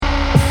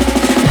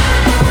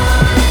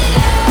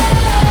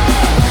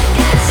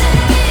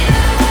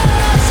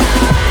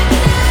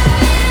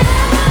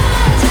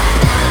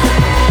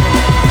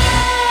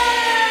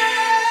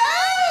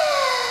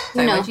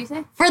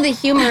for the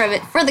humor of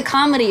it, for the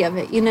comedy of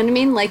it. You know what I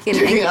mean? Like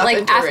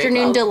like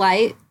Afternoon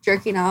Delight,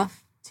 jerking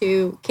off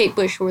to Kate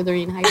Bush,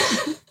 Wuthering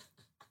Heights.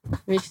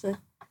 It's me,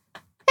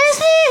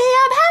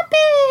 I'm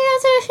happy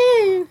as a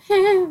sheep.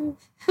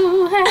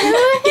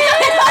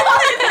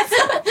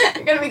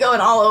 You're gonna be going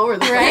all over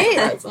the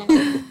place.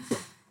 Right?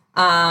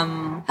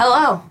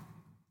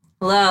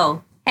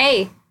 Hello.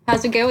 Hey,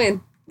 how's it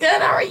going?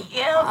 Good, how are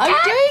you?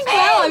 I'm doing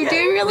well. I'm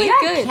doing really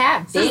good.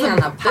 Cat Bing on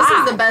the pod. This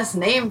is the best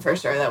name for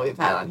sure that we've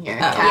had on here.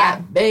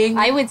 Cat Bing.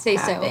 I would say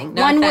Cat so. Bing.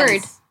 No One offense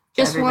word.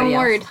 Just one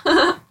word.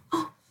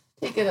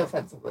 Take it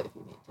offensively if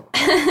you need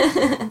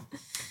to.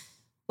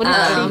 What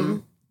is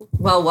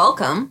Well,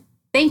 welcome.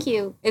 Thank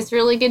you. It's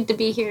really good to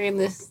be here in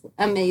this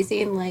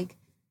amazing, like,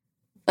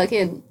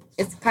 fucking,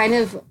 it's kind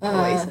of,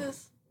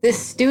 Oasis. This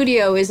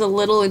studio is a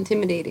little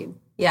intimidating.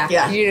 Yeah.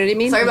 Yeah. You know what I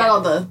mean? Sorry about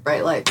all the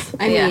bright lights.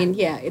 I mean,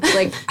 it's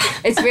like,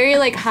 it's very,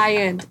 like,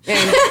 high-end,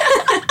 and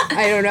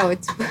I don't know,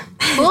 it's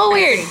a little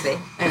weird.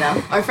 I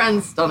know. Our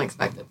friends don't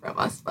expect it from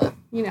us, but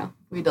You know.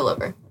 we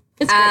deliver.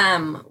 It's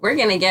good. We're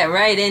gonna get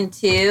right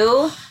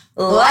into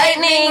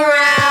lightning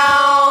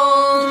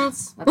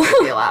rounds. That's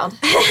gonna be loud.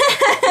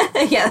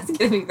 Yeah, it's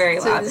gonna be very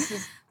loud. This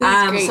is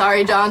I'm great.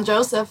 sorry, John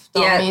Joseph.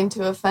 Don't Yeah. mean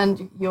to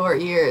offend your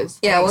ears.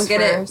 Yeah, Thanks we'll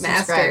get for it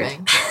mastered.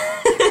 subscribing.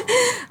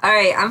 All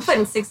right, I'm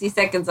putting 60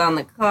 seconds on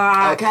the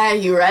clock. Okay,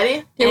 you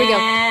ready? Here we go.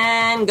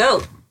 And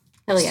go.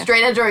 Hell yeah.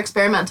 Straight edge or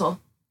experimental?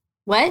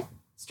 What?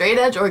 Straight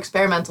edge or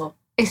experimental?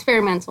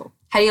 Experimental.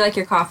 How do you like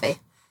your coffee?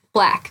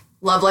 Black.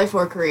 Love life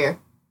or career?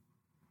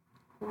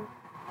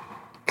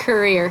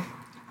 Career.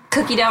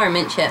 Cookie dough or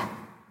mint chip?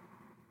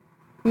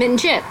 Mint and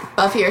chip.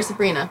 Buffy or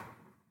Sabrina?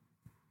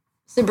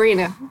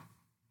 Sabrina.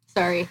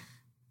 Sorry.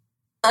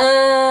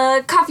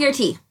 Coffee or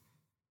tea?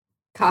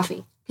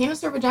 Coffee.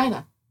 Penis or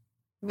vagina?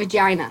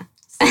 Vagina.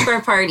 Sleep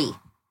or party?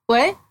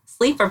 What?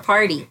 Sleep or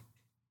party?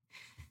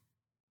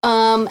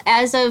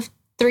 As of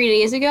 3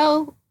 days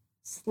ago,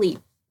 sleep.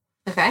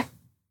 Okay.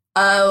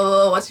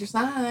 Oh, what's your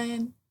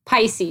sign?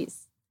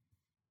 Pisces.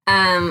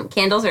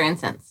 Candles or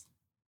incense?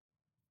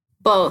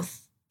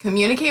 Both.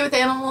 Communicate with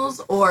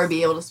animals or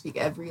be able to speak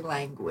every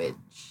language?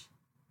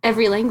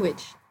 Every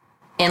language.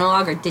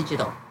 Analog or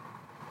digital?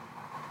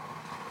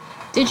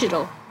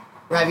 Digital.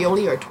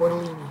 Ravioli or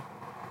tortellini?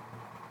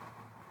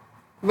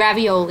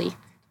 Ravioli.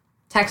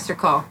 Text or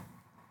call?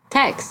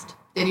 Text.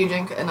 Did you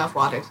drink enough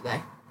water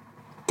today?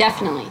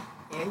 Definitely.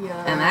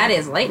 Yeah. And that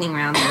is lightning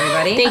rounds,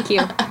 everybody. Thank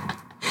you.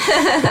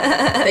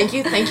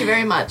 Thank you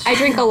very much. I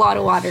drink a lot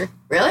of water.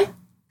 Really?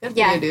 Good for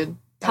Yeah. you, dude.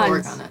 Gotta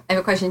work Tons. on it. I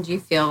have a question. Do you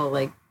feel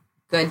like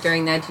good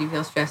during that? Do you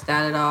feel stressed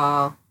out at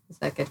all? Is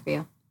that good for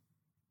you?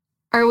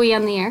 Are we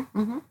on the air?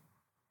 Mm-hmm.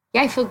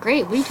 Yeah, I feel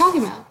great. What are you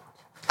talking about?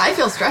 I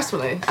feel stressed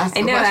when I ask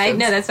I the know. questions.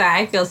 That's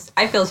why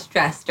I feel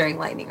stressed during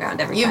lightning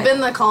round every You've time.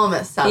 been the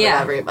calmest out of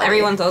everybody.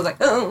 Everyone's always like,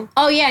 oh.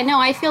 Oh yeah, no,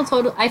 I felt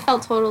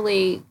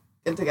totally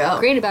good to go.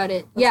 great about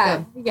it. That's Yeah,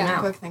 good. yeah.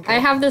 Quick thinker. I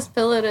have this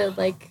pillow to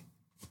like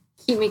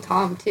keep me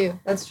calm too.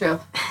 That's true.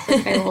 It's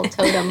like my little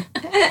totem.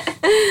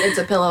 It's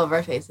a pillow of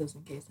our faces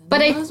in case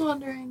But anyone I- was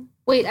wondering.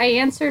 Wait, I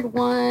answered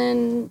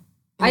one.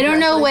 I don't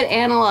know what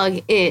analog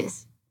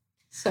is.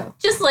 So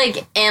Just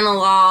like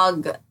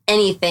analog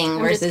anything I'm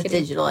just versus kidding.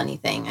 digital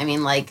anything. I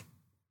mean, like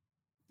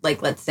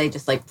let's say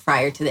just like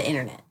prior to the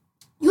internet.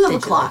 You have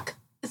Digital. a clock.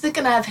 Is it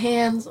going to have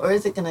hands or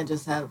is it going to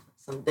just have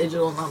some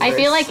digital numbers? I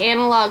feel like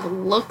analog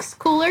looks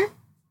cooler,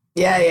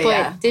 Yeah,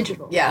 but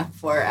digital. Yeah,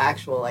 for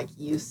actual like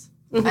use.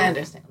 Mhm. I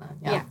understand that.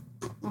 Yeah.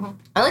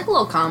 I like a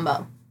little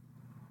combo.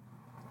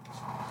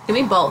 Give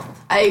me both.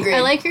 I agree.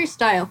 I like your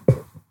style,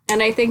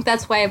 and I think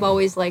that's why I've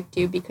always liked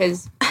you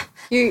because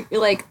you're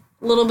like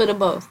a little bit of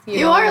both.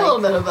 You know, are a like-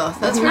 little bit of both.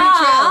 That's pretty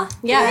Aw.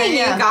 true. Yeah. Hey,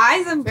 Yeah. you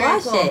guys, I'm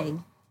Very cool.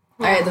 blushing.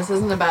 All right, this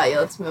isn't about you.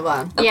 Let's move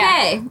on.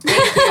 Yeah.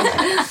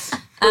 Okay.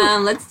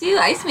 Let's do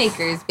ice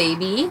makers,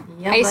 baby.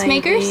 Ice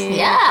makers?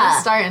 Yeah.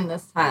 I'm starting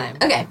this time.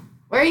 Okay.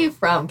 Where are you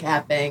from,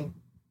 Capping?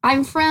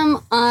 I'm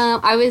from.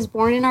 I was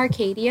born in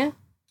Arcadia,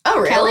 Oh,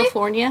 really?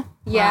 California.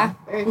 Yeah, Wow,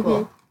 very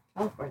cool.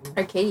 California.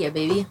 Arcadia,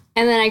 baby.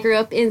 and then I grew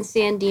up in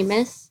San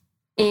Dimas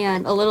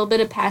and a little bit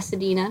of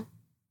Pasadena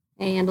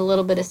and a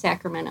little bit of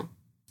Sacramento.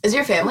 Is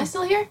your family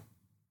still here?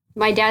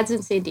 My dad's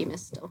in San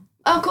Dimas still,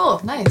 Oh,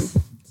 cool. Nice.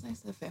 It's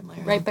nice to have family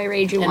around. right by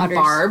Raging And Waters.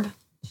 Barb.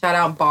 Shout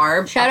out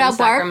Barb. Shout up out in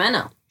Barb.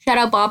 Sacramento. Shout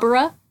out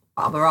Barbara.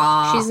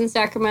 Barbara. She's in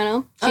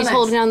Sacramento. Oh, She's nice.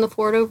 holding down the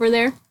fort over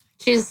there.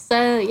 She's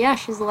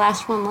she's the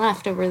last one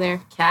left over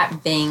there.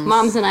 Cat Bing's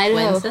Mom's in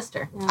Idaho. twin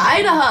sister.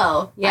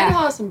 Idaho. Yeah. Idaho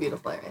has some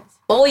beautiful areas.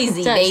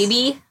 Boise, It does.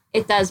 baby.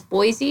 It does.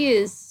 Boise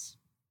is.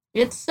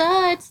 It's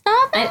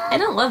not bad. I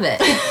don't love it.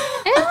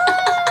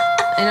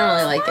 I don't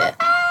really like it.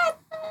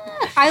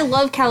 I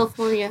love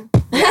California.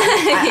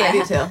 I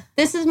do too.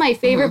 This is my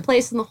favorite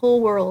place in the whole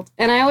world.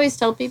 And I always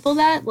tell people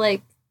that,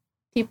 like,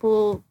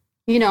 people,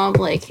 you know, I'm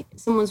like,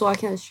 someone's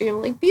walking down the street,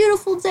 I'm like,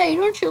 beautiful day,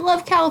 don't you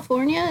love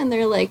California? And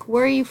they're like,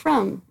 where are you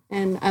from?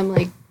 And I'm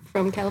like,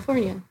 from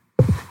California.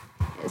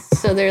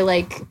 So they're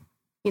like,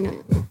 you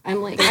know,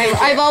 I'm like,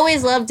 I've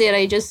always loved it.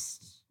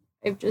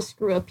 I just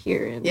grew up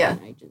here, and Yeah.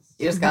 I just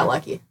You just got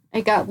lucky.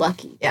 I got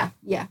lucky. Yeah.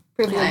 Yeah, I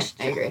privileged.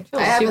 agree. Feel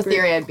I have a super-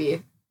 theory I'd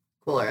be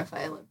cooler if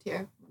I lived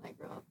here when I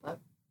grew up, but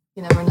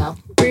you never know.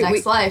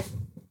 Next life.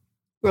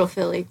 Real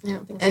Philly. Yeah.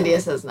 India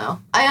says no.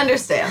 I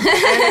understand.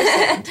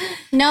 I understand.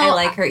 No, I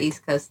like her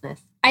East Coastness.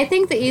 I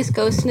think the East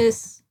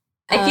Coastness.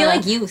 I feel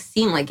like you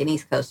seem like an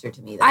East Coaster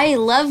to me. Though. I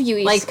love you,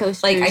 East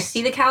Coasters. Like I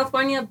see the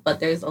California, but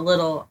there's a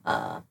little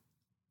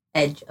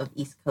edge of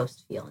East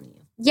Coast feel in you.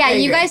 Yeah, I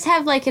you agree. guys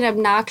have like an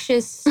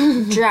obnoxious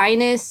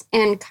dryness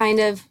and kind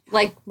of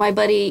like my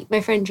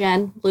friend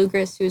Jen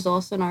Lugris, who's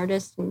also an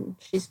artist, and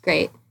she's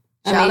great.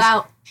 Shout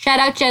out. Shout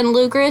out Jen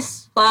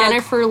Lugris. Plug.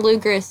 Jennifer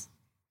Lugris.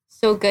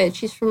 So good.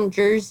 She's from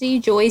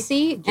Jersey,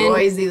 Joycey. And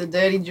Joyzy, the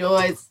dirty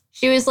joys.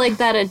 she was like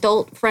that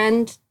adult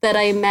friend that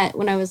I met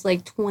when I was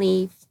like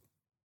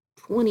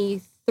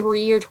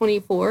 23 or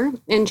 24.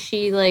 And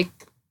she like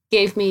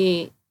gave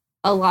me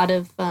a lot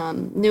of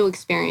new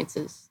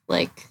experiences,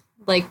 like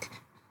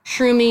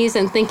shroomies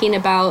and thinking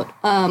about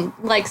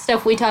like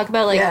stuff we talk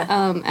about, like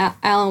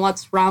Alan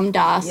Watts Ram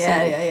Dass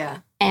Yeah.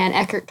 and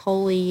Eckhart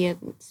Tolle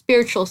and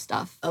spiritual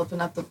stuff.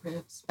 Open up the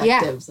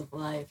perspectives of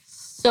life.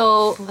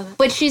 So, Love it.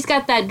 but she's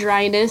got that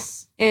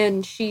dryness,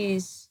 and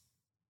she's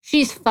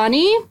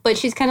funny, but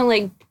she's kind of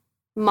like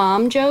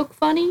mom joke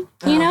funny,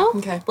 you know?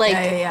 Okay. Like,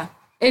 yeah.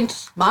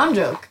 it's Mom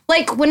joke.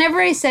 like whenever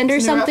I send her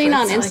It's a new something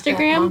on reference. I like that.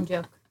 Instagram, Mom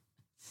joke.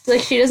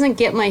 like she doesn't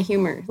get my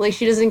humor. Like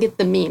she doesn't get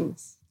the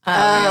memes.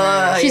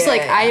 She's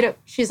like,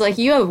 she's like,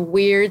 you have a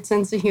weird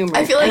sense of humor.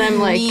 I feel like, and I'm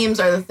like, memes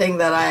are the thing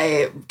that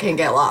I can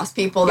get lost.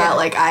 People that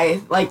I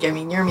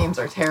mean, your memes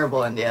are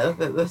terrible, India.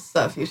 The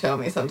stuff you show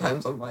me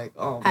sometimes, I'm like,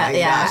 oh my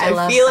yeah, gosh.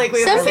 I I feel like we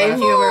have some the same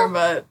people- humor,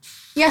 but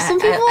yeah, some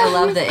people. I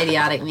love the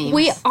idiotic memes.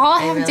 We all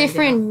I have really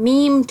different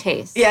meme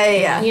tastes.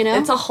 yeah. You know?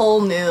 It's a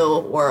whole new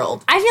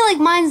world. I feel like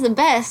mine's the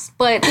best,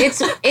 but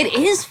it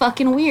is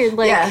fucking weird.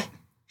 Like Yeah.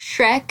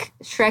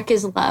 Shrek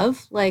is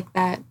love, like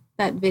that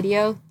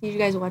video. Did you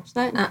guys watch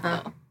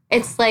that?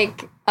 It's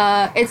like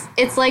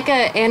it's like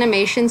a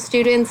animation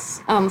student's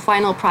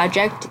final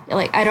project.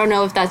 Like I don't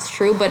know if that's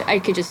true, but I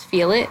could just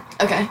feel it.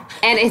 Okay.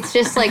 And it's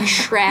just like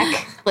Shrek,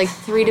 like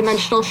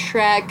 3-dimensional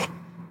Shrek.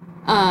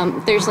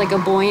 There's like a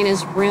boy in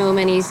his room,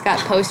 and he's got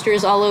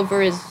posters all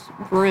over his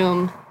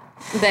room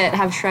that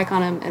have Shrek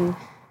on them, and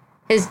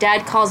his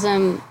dad calls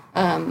him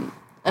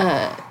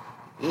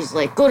he's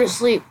like, go to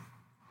sleep,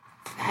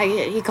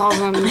 faggot. He calls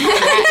him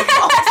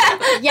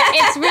yeah,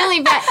 it's really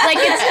bad. Like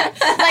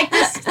it's like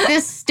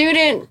this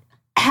student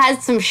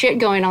has some shit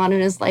going on in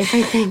his life,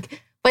 I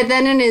think. But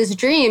then in his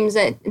dreams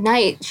at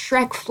night,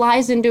 Shrek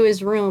flies into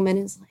his room and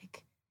is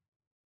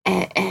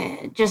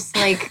like, just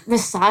like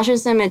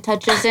massages him and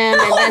touches him,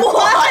 and then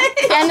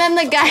and then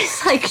the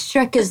guy's like,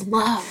 Shrek is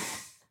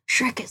love,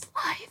 Shrek is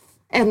life,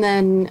 and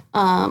then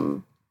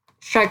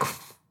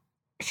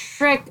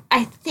Shrek,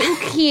 I think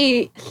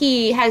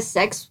he has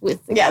sex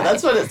with the guy.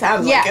 That's what it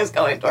sounds Yeah. like is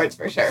going towards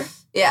for sure.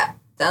 Yeah,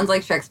 sounds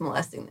like Shrek's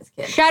molesting this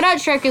kid. Shout out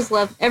Shrek is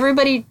love.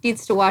 Everybody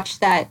needs to watch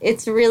that.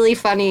 It's really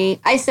funny.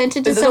 I sent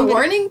it to Is it a somebody.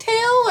 warning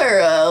tale or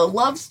a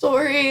love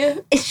story?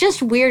 It's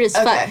just weird as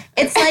fuck. Okay.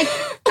 It's like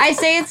I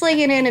say it's like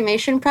an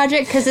animation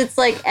project because it's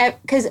like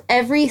because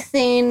every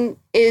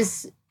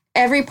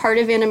part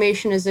of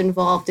animation is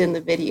involved in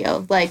the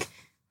video, like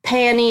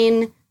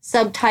panning,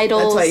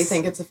 subtitles. That's why you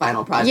think it's a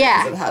final project.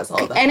 Yeah. 'Cause it has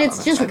all that. And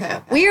it's just okay.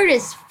 weird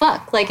as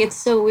fuck. Like it's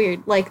so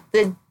weird. Like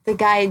the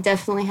guy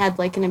definitely had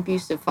like an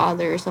abusive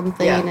father or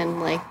something, Yeah.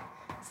 and like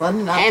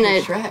and and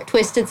a Shrek.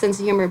 twisted sense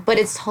of humor. But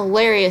it's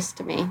hilarious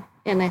to me,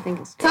 and I think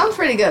it's great. Sounds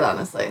pretty good,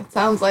 honestly. It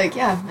sounds like,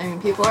 I mean,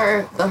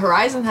 the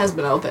horizon has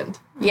been opened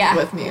Yeah.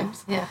 with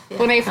memes. Yeah.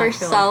 When I first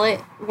saw it,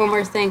 one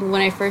more thing.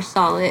 When I first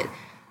saw it,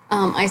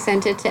 I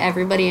sent it to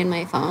everybody in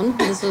my phone.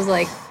 This was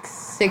like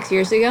 6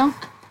 years ago,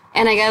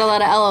 and I got a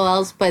lot of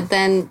LOLs. But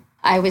then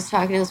I was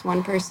talking to this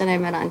one person I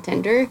met on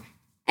Tinder,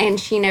 and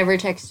she never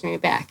texted me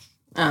back.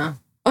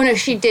 Oh no,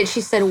 she did.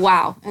 She said,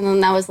 "Wow," and then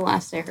that was the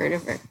last I heard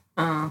of her.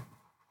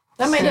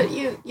 That made it,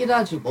 you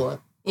dodged a bullet.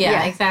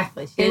 Yeah,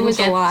 exactly. She It didn't was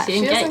a get, lot. She She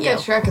didn't doesn't get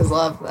get you. Shrek as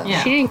love, though.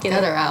 Yeah. She didn't get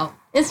Get it. her out.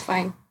 It's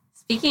fine.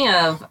 Speaking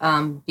of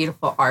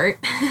beautiful art,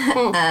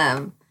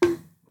 how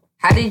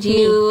did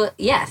you?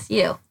 Yes,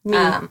 you. Me.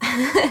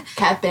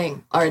 Cat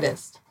Bang,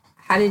 artist.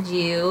 How did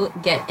you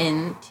get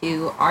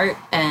into art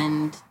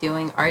and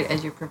doing art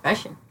as your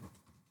profession?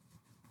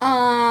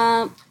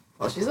 Um.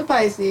 Well, she's a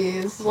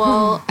Pisces.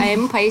 Well, I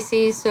am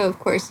Pisces, so of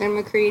course I'm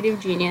a creative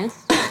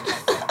genius.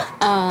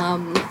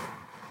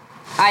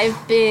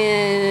 I've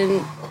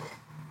been.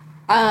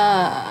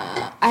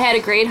 I had a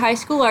great high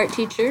school art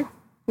teacher,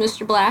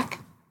 Mr. Black,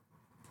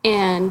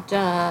 and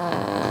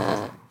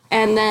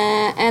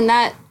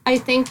that I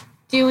think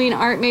doing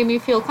art made me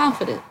feel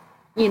confident,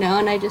 and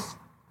I just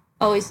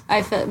always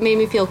made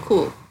me feel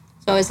cool.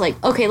 So I was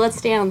like, okay, let's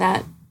stay on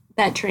that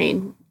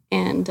train,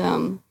 and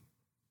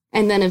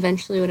then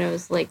eventually when I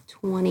was like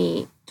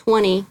 20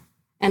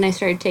 and I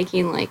started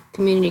taking like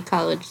community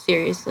college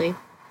seriously,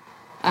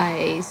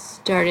 I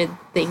started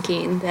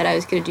thinking that I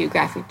was going to do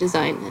graphic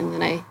design. And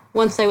then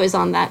once I was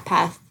on that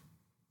path,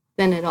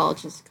 then it all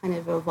just kind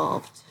of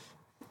evolved.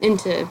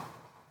 into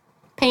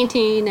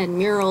painting and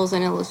murals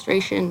and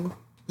illustration.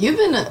 You've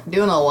been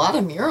doing a lot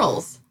of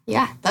murals.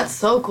 Yeah. That's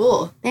so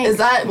cool.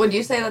 Thanks. Would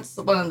you say that's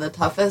one of the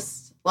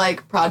toughest,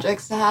 like,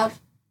 projects to have?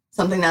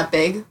 Something that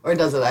big? Or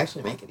does it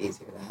actually make it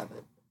easier to have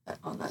it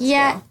on that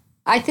scale?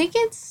 I think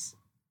it's,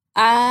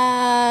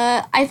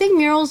 I think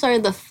murals are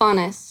the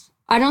funnest.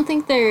 I don't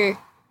think the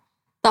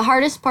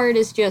hardest part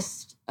is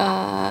just,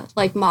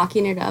 like,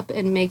 mocking it up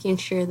and making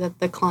sure that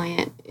the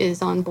client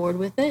is on board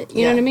with it.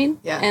 You know what I mean?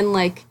 Yeah. And,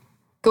 like,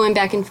 going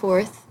back and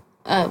forth,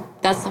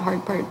 that's the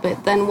hard part.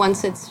 But then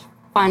once it's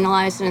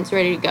finalized and it's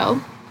ready to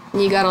go,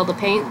 and you got all the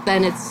paint,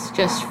 then it's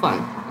just fun.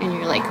 And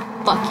you're like,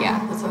 fuck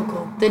yeah. That's so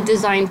cool. The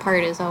design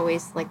part is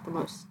always, like, the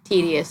most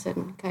tedious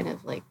and kind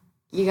of, like,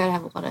 you gotta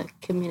have a lot of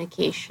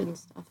communication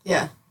stuff.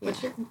 Yeah, which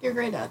you're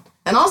great at.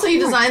 And also you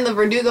designed the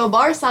Verdugo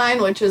bar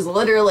sign, which is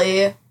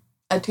literally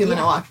a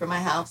 2-minute walk from my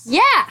house.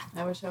 Yeah!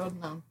 I wish I would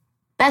have known.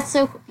 That's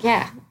so cool.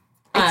 Yeah.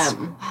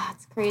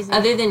 It's crazy.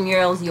 Other than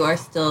murals,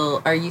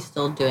 are you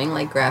still doing,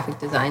 like, graphic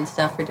design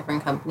stuff for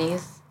different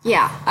companies?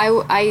 Yeah,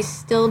 I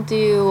still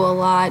do a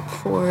lot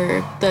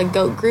for the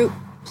GOAT group,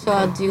 so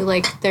I'll do,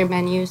 like, their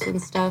menus and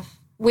stuff.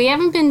 We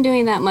haven't been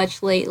doing that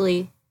much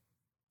lately,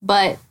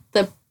 but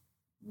the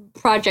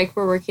project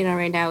we're working on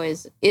right now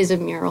is a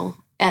mural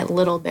at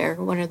Little Bear,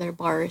 one of their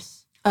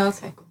bars. Oh,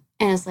 okay.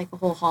 And it's, like, a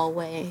whole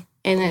hallway,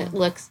 and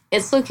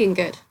it's looking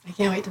good. I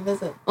can't wait to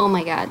visit. Oh,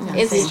 my God.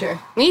 Yeah, feature.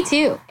 Me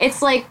too.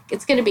 It's, like,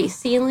 it's going to be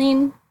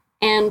ceiling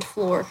and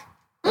floor.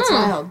 That's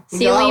wild. You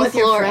go out Ceiling, with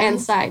your floor, and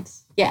friends?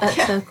 sides. Yeah.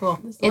 That's so cool.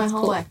 This is my It's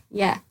whole cool. life.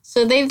 Yeah.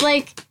 So they've,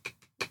 like,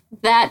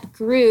 that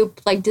group,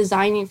 like,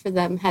 designing for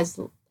them has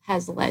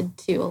led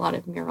to a lot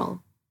of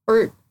mural,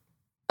 or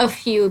a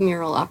few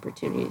mural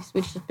opportunities,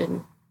 which has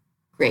been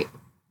great.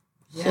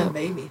 Yeah, So,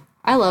 baby.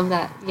 I love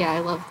that. Yeah, I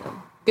love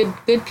them.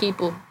 Good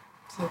people.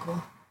 So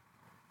cool.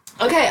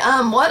 Okay,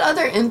 what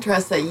other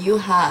interests do you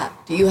have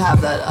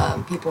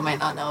that people might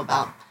not know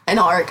about? I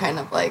know art kind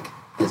of, like,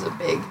 is a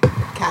big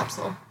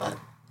capsule, but...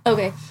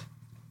 Okay.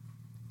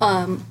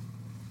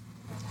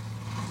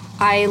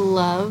 I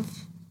love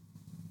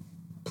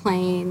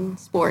playing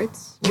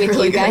sports with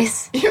really you good.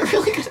 guys. You're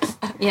really good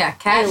at that. Yeah,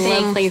 I love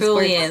Kat playing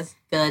truly sports. is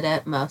good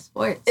at most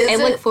sports. I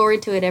look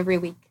forward to it every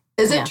week.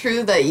 Is Yeah. it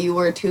true that you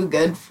were too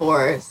good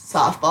for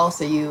softball,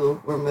 so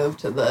you were moved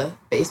to the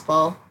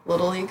baseball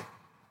Little League?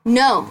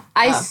 No,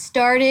 I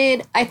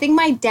think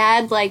my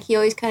dad, like, he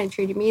always kind of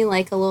treated me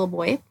like a little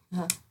boy.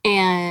 Uh-huh.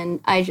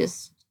 And I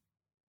just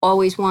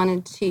always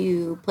wanted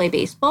to play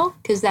baseball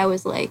because that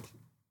was, like,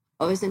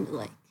 I was into,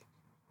 like,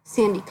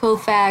 Sandy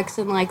Koufax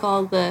and, like,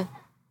 all the,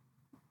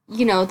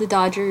 you know, the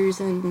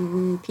Dodgers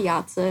and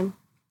Piazza.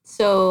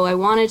 So I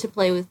wanted to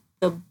play with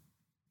the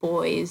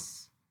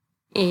boys.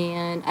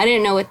 And I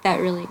didn't know what that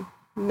really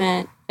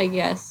meant, I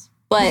guess.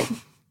 But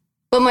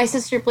my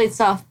sister played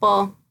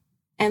softball.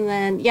 And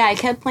then, yeah, I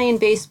kept playing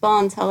baseball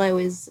until I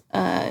was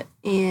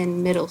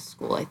in middle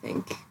school, I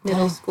think.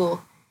 Middle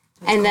school.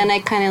 And then I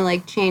kind of,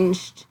 like,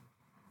 changed.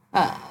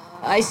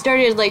 I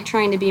started, like,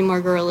 trying to be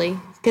more girly.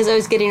 Because I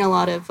was getting a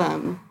lot of,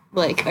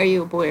 like, are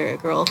you a boy or a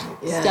girl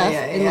stuff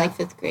in, like,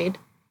 5th grade.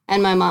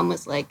 And my mom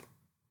was like,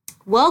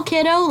 well,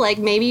 kiddo, like,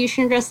 maybe you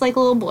shouldn't dress like a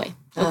little boy,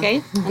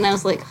 okay? And I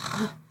was like,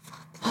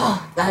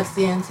 That's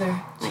the answer.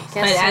 I But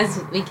guess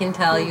so. as we can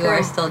tell, you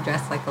are still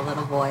dressed like a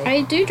little boy.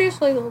 I do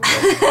dress like a little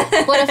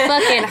boy. What a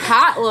fucking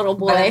hot little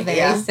But a boy. very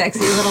Yeah. sexy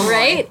little boy.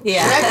 Right?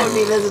 Yeah. Shrek would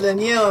be visiting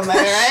you, am I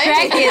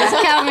right? Shrek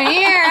is coming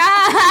here.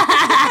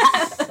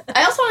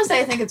 I also want to say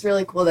I think it's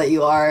really cool that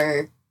you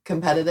are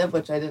competitive,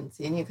 which I didn't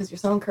see in you because you're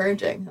so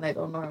encouraging, and I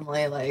don't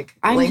normally, like,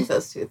 link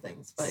those two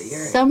things, but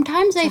you're...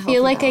 Sometimes I it's a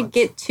feel healthy like I balance.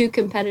 get too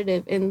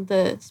competitive in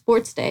the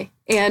sports day.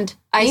 And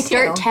I Me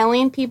start too.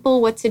 telling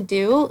people what to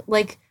do.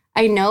 Like,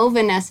 I know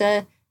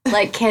Vanessa,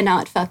 like,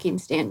 cannot fucking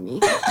stand me.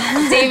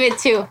 David,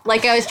 too.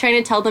 Like, I was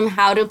trying to tell them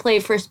how to play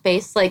first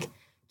base. Like,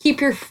 keep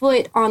your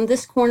foot on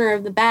this corner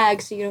of the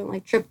bag so you don't,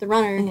 like, trip the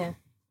runner. Yeah.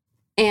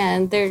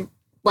 And they're,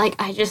 like,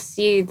 I just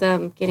see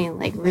them getting,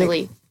 like,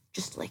 really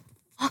just, like,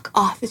 fuck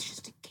off. It's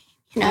just a game,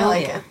 you know? I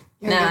like Yeah. it.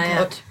 You're No, a good I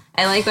know. coach.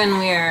 I like when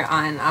we're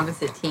on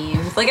opposite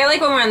teams. Like, I like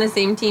when we're on the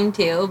same team,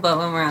 too, but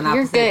when we're on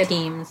You're opposite good.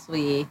 teams,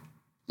 you're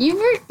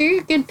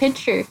You're a good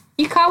pitcher.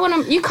 You caught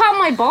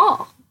my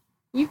ball.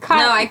 I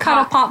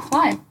caught a pop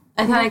fly.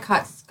 I thought I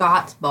caught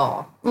Scott's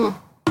ball. Mm.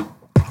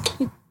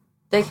 Did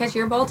I catch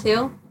your ball,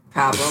 too?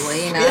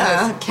 Probably, you know,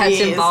 Yeah, just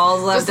catching geez.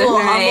 balls left Just a and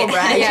little right. humble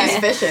brag. Yeah. She's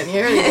fishing.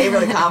 You already gave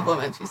her the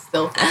compliment. She's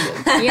still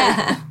fishing.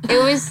 Yeah.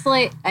 It was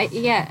like, I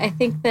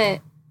think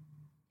that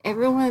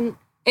everyone,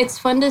 it's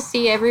fun to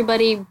see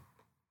everybody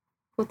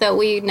that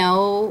we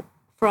know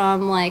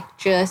from, like,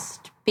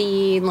 just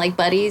being, like,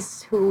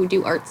 buddies who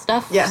do art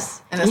stuff.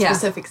 Yes, in a Yeah.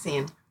 specific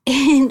scene.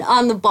 And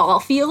on the ball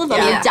field, on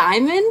Yeah. the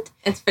diamond.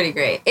 It's pretty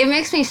great. It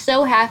makes me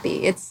so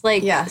happy. It's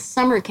like Yeah.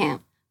 summer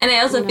camp. And I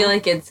also You feel know?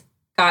 like it's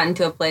gotten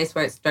to a place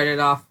where it started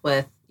off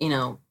with, you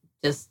know,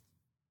 just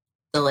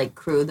the, like,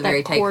 crew, the That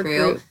very tight core crew.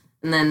 group.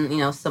 And then, you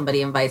know,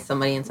 somebody invites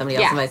somebody and somebody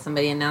else Yeah. invites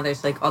somebody. And now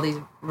there's, like, all these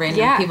random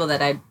Yeah. people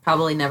that I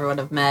probably never would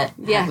have met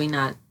Yeah. had we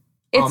not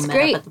all It's met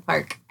great. up at the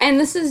park. And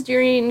this is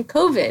during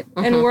COVID,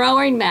 and we're all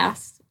wearing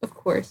masks, of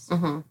course.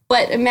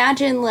 But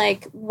imagine,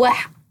 like, what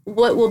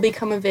will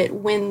become of it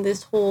when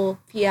this whole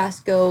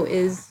fiasco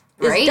is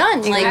done.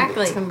 Exactly. Like,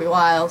 It's gonna be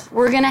wild.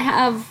 we're going to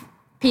have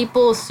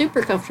people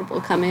super comfortable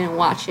coming and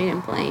watching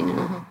and playing.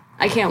 And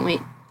I can't wait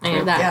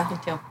for that. Yeah. Me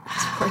too.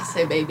 Sports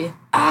Day, baby.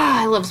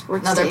 I love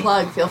sports Another day.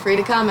 plug. Feel free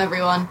to come,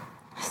 everyone.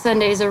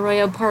 Sundays,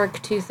 Arroyo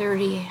Park,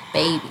 2:30.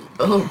 Baby.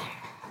 Boom.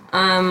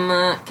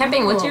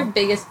 Camping, what's your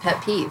biggest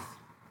pet peeve?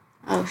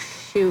 Oh,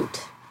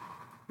 shoot.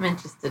 I'm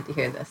interested to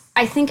hear this.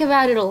 I think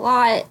about it a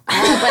lot, but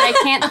I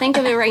can't think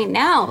of it right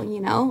now, you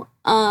know?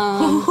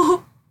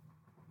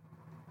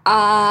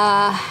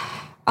 A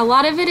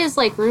lot of it is,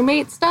 like,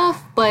 roommate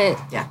stuff, but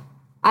Yeah.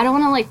 I don't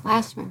want to, like,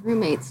 blast my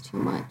roommates too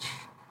much.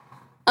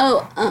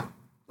 Oh,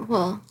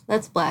 well,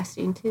 that's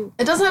blasting, too.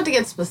 It doesn't have to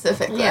get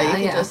specific, though. Yeah,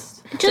 You yeah. can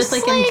just... Just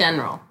like in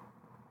general.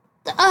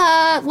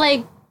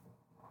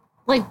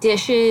 Like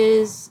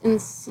dishes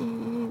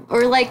and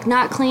or like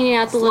not cleaning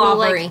out the little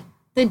Slobbery. like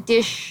the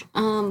dish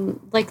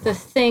like the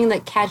thing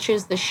that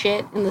catches the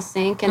shit in the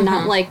sink and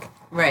not like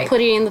Right.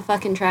 putting it in the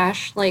fucking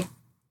trash like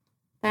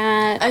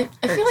that. I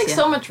feel Hurts like you.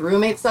 so much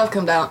roommate stuff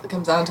comes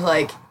down to,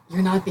 like,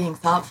 you're not being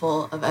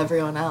thoughtful of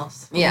everyone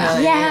else. You Yeah. know what I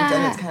mean? Yeah.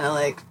 Then it's kind of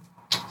like,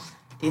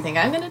 do you think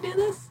I'm going to do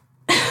this?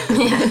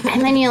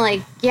 And then you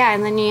like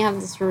and then you have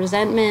this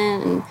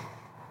resentment and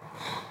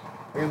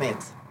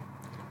Roommates.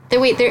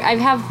 I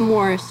have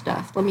more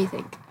stuff. Let me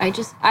think. I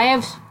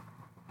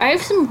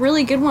have some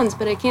really good ones,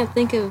 but I can't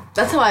think of.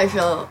 That's how I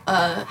feel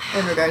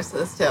in regards to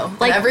this, too. Like,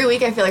 Like- every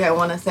week I feel like I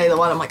want to say the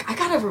one. I'm like, I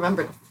got to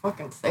remember to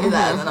fucking say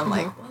that. And then I'm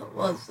like, what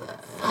was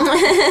that?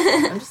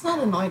 I'm just not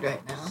annoyed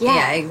right now.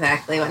 Yeah,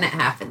 exactly. When it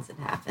happens, it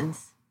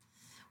happens.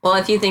 Well,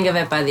 if you think of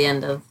it by the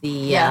end of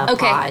the Okay.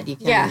 pod, you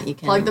can, Yeah. you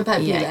can Plug the pet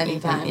peeve you can-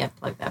 anytime. Yeah,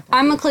 plug that. Pet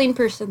I'm a peeve. clean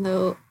person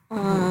though.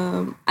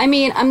 I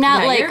mean, I'm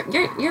not Yeah, like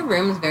your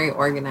room's very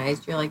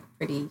organized. You're like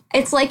pretty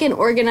it's like an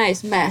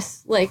organized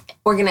mess. Like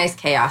organized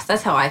chaos.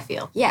 That's how I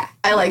feel. yeah,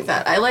 I like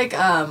that. I like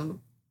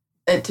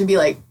it to be,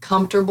 like,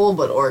 comfortable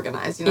but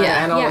organized. You know,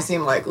 Yeah. I don't Yeah. want to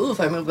seem like, ooh, if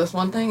I move this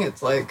one thing,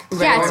 it's like...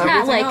 yeah. It's throwing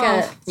not like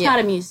everything off. it's not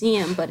a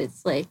museum, but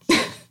it's like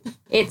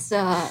it's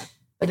But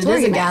it's it is a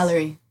organized.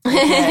 gallery.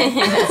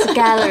 It's a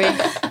gallery.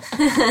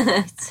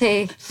 It's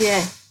a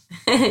yeah.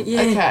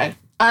 Okay.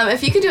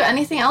 If you could do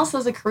anything else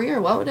as a career,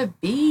 what would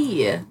it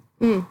be?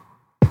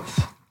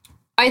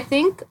 I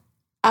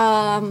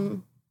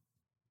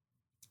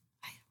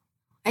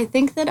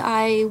think that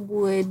I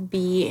would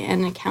be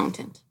an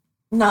accountant.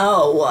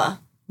 No.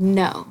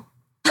 No.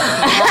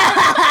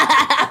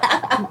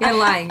 You're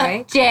lying,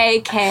 right?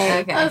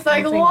 JK. Okay. I was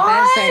like, That's like what?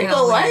 best The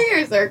idea.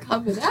 layers are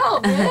coming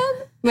out, man.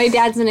 My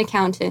dad's an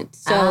accountant,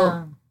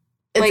 so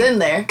It's Like- in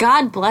there.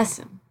 God bless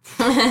him.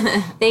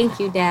 Thank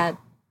you, Dad.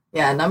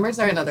 Yeah, numbers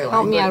are another Helped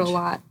language. me out a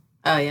lot.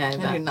 Oh yeah, I I do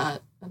bet.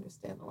 not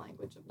understand the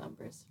language of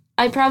numbers.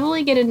 I'd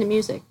probably get into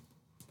music.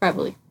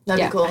 Probably. That'd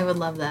Yeah. be cool. I would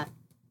love that.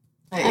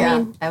 Yeah.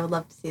 mean, I would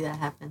love to see that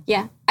happen.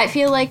 yeah. I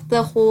feel like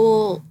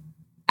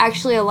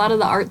actually a lot of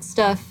the art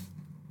stuff,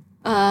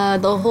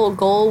 the whole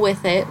goal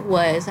with it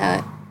was,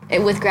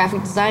 with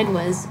graphic design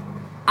was,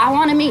 I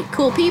want to meet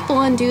cool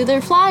people and do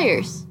their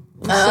flyers.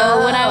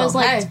 So when I was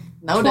like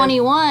noted.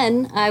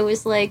 21, I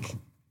was like,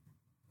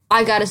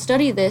 I got to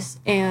study this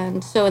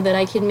and so that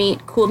I can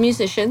meet cool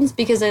musicians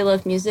because I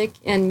love music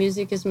and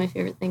music is my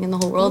favorite thing in the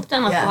whole world. You've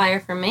done a Yeah. flyer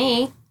for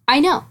me. I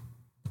know.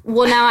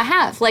 Well, now I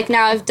have. Like,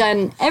 now I've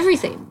done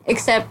everything.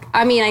 Except,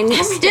 I mean,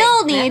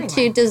 still need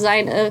to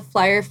design a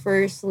flyer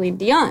for Celine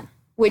Dion,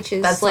 which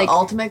is, That's like, the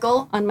ultimate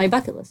goal? on my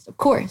bucket list, of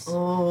course.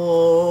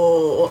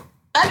 Oh.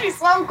 That'd be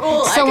so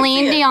cool. Celine I can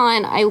see it.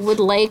 Dion, I would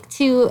like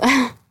to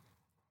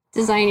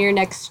design your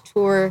next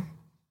tour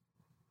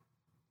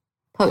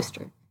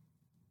poster.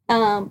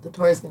 The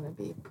tour is going to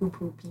be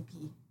poo-poo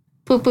pee-pee.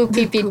 Poo Poo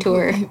Pee Pee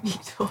Tour. Pee-pee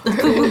tour.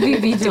 Poo-poo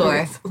pee-pee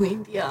tour.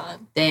 Celine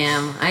Dion.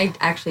 Damn, I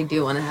actually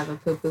do want to have a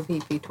poo poo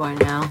pee pee tour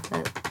now.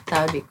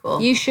 That would be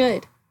cool. You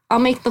should. I'll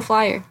make the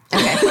flyer.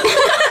 Okay.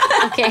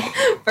 Okay.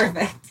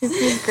 Perfect. This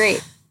is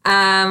great.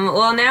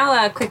 Well,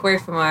 now a quick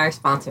word from our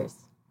sponsors.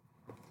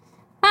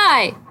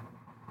 Hi.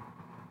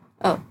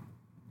 Oh.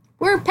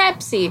 We're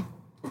Pepsi.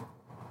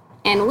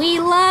 And we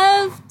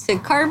love to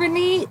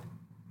carbonate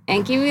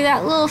and give you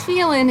that little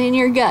feeling in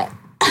your gut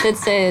that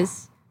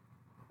says,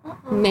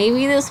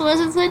 maybe this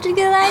wasn't such a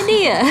good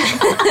idea.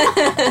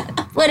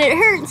 But it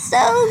hurts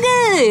so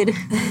good.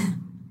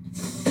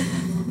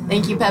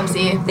 Thank you,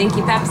 Pepsi. Thank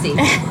you, Pepsi.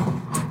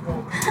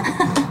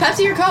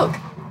 Pepsi or Coke?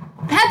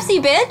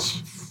 Pepsi,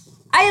 bitch.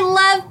 I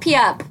love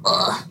Piup.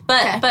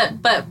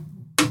 But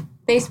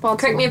They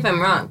sponsor correct me if I'm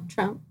wrong.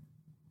 Trump.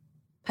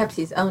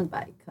 Pepsi's owned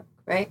by Coke,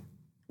 right?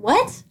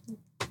 What?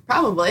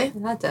 Probably.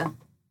 I had to.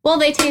 Well,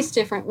 they taste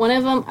different. One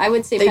of them, I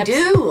would say They Pepsi.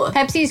 do.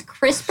 Pepsi's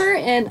crisper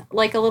and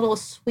like a little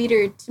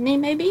sweeter to me,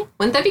 maybe.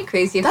 Wouldn't that be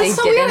crazy if That's they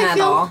so didn't weird, I at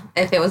feel- all?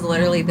 If it was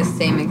literally the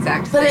same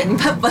exact But it- thing,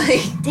 but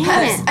like Damn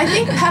Pepsi, it. I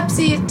think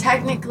Pepsi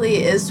technically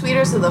is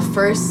sweeter, so the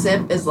first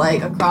sip is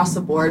like across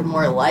the board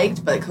more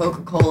liked, but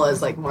Coca-Cola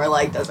is like more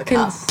liked as a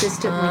cup.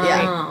 Consistently.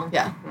 Yeah. Oh.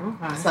 Yeah.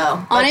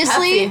 So but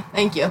Honestly- Pepsi,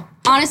 thank you.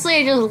 Honestly,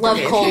 I just love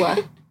me. cola.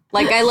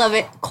 Like, I love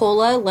it.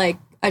 Cola, like,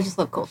 I just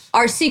love cola.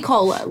 RC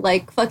Cola,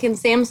 like fucking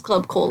Sam's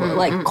Club Cola.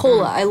 Like,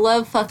 cola. I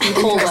love fucking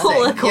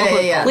cola.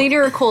 Interesting. Yeah.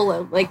 Liter of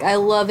cola. Like, I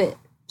love it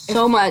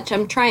so much.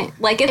 I'm trying,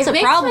 like, it's It a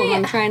makes problem. my-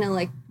 I'm trying to,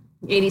 like,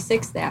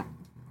 86 that.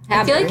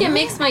 I feel like it habit.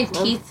 makes my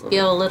teeth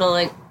feel a little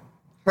like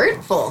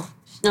Hurtful.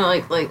 no,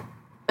 like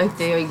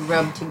they like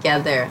rub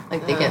together,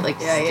 like they get like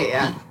sticky.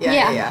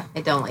 Yeah.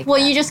 I don't like. Well,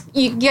 that.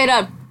 you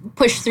gotta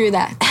push through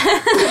that.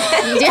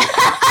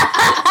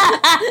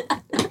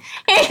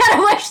 You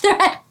gotta push through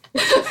it.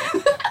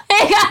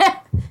 You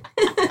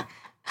gotta.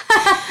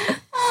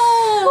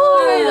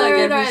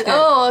 Alright.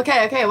 Oh,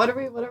 okay. What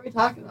are we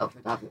talking about for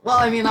topic? Well,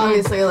 I mean,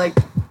 obviously, like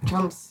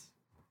Trump's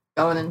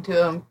going into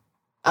him.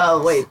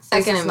 Oh wait,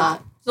 Second is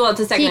not. Well, it's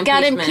a second. He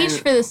got impeachment.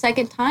 impeached for the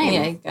second time.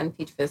 Yeah, he got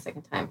impeached for the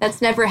second time.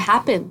 That's never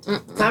happened.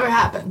 It's never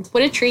happened.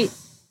 What a treat.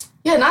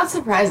 Yeah, not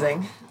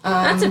surprising.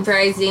 Not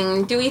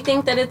surprising. Do we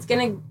think that it's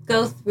gonna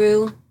go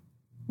through?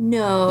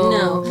 No.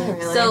 No. not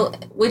really. So,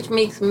 which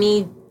makes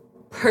me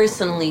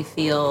personally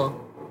feel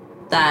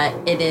that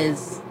it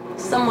is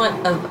somewhat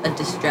of a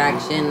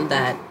distraction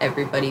that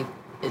everybody,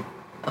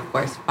 of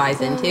course, buys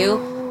into.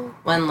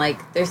 When,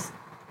 like, there's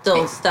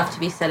still stuff to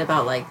be said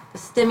about, like, the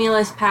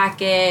stimulus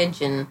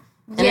package and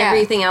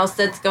everything else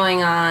that's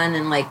going on.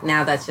 And, like,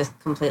 now that's just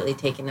completely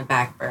taken a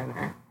back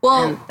burner.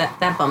 Well- and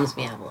that bums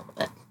me out a little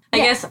bit. I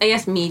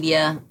guess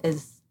media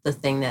is the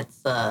thing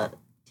that's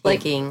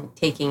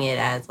taking it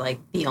as like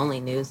the only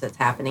news that's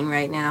happening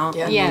right now.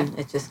 Yeah. Yeah.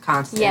 It's just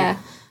constant. Yeah.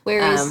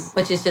 Whereas,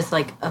 Which is just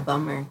like a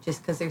bummer,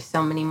 just because there's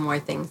so many more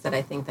things that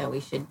I think that we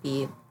should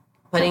be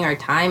putting our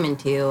time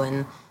into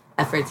and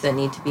efforts that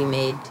need to be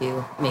made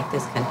to make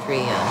this country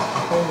a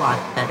whole lot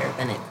better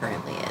than it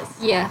currently is.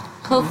 yeah.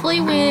 Hopefully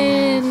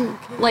when,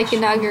 like,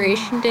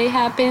 Inauguration Day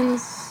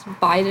happens,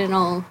 Biden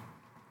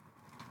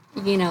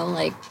will,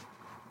 like,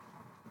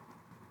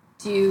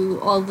 do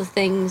all the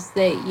things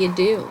that you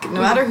do.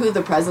 No matter who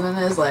the president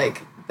is,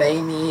 like,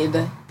 they need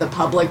the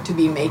public to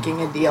be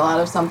making a deal out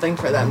of something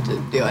for them to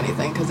do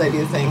anything. Because I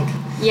do think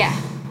Yeah.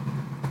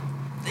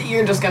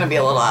 you're just going to be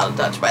a little out of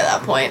touch by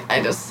that point.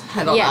 I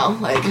don't Yeah. know.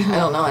 Like, I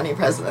don't know any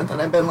president that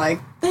I've been like,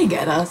 they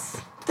get us.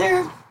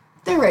 They're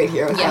right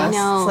here with Yeah, us.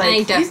 no. It's And I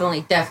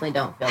like, definitely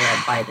don't feel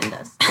that Biden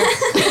does.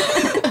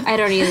 I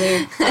don't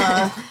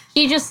either.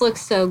 He just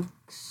looks so...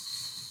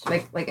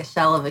 like a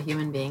shell of a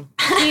human being.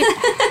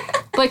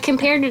 But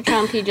compared to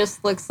Trump, he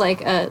just looks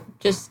like a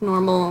just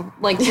normal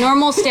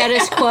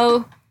status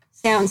quo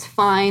sounds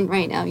fine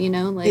right now,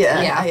 Like,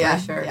 Yeah,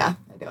 for sure. Yeah,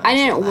 I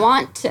didn't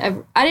want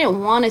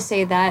to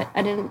say that.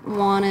 I didn't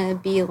want to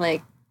be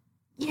like,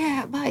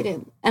 yeah,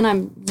 Biden. And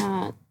I'm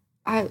not.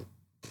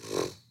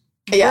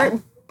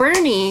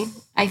 Bernie,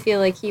 I feel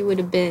like he would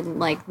have been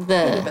like He would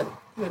have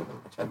been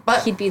much better.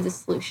 But he'd be the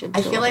solution to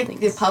I feel like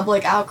the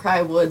public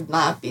outcry would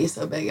not be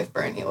so big if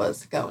Bernie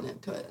was going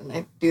into it. And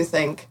I do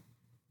think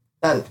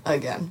that,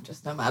 again,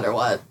 just no matter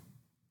what,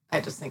 I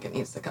just think it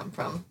needs to come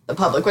from the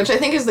public, which I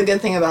think is the good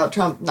thing about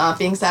Trump not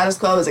being status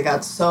quo is it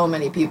got so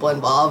many people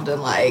involved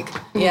in, like,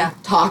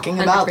 talking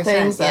about 100%,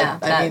 things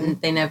that, I mean,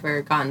 they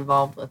never got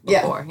involved with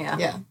before.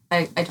 yeah.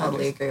 I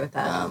totally agree with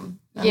that.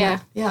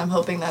 I'm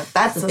hoping that's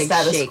It's a the big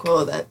status shake.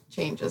 quo that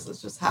changes.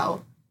 It's just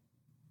how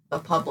the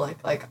public,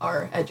 like,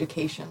 our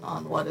education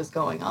on what is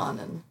going on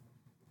and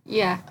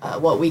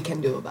what we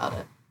can do about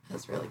it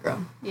has really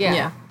grown.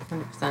 Yeah,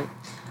 100%.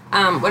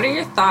 What are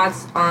your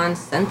thoughts on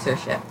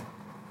censorship?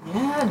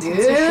 Yeah,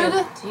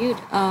 dude.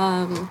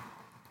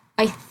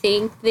 I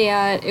think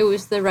that it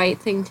was the right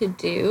thing to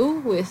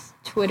do with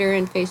Twitter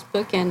and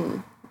Facebook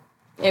and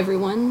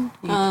everyone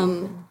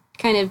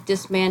kind of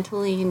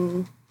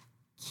dismantling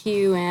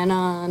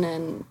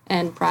QAnon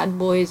and Proud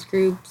Boys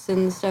groups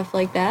and stuff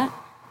like that.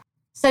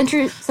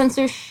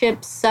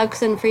 Censorship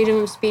sucks and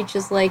freedom of speech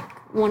is like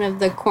one of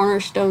the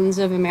cornerstones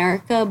of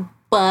America,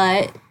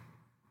 but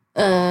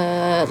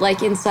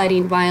like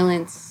inciting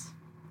violence,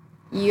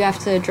 you have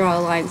to draw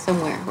a line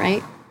somewhere,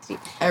 right?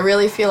 I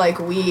really feel like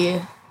we,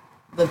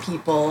 the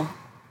people,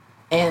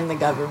 and the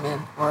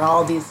government, or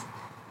all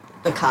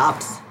the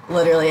cops,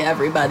 literally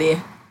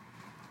everybody,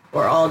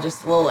 we're all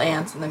just little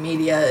ants, and the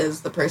media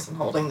is the person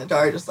holding the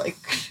jar, just like,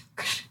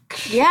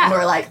 Yeah. and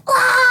we're like,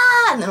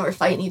 ah, and then we're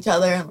fighting each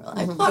other, and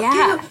we're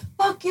like,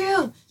 fuck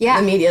you. Yeah.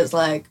 And the media's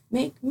like,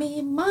 make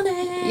me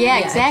money. Yeah,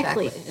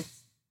 exactly.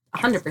 It's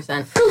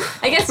 100%.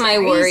 I guess my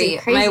crazy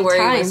worry with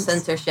times.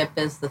 censorship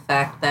is the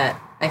fact that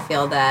I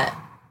feel that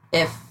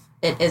if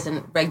it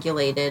isn't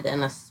regulated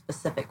in a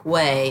specific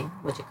way,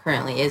 which it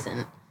currently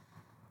isn't,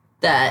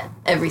 that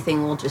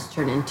everything will just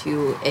turn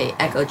into a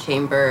echo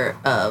chamber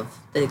of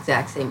the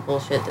exact same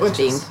bullshit that's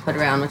being put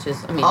around, which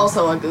is, I mean...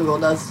 Also what Google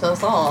does to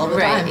us all the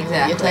Right, time.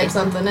 exactly. You type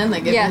something in,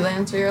 they give you the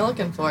answer you're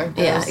looking for.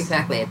 Yeah,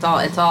 exactly. It's all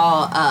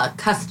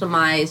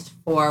customized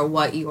for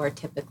what you are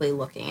typically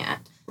looking at.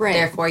 Right.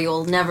 Therefore,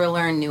 you'll never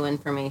learn new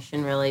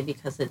information, really,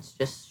 because it's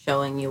just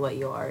showing you what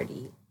you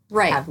already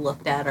have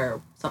looked at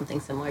or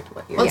something similar to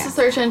what you're... What's the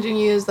search engine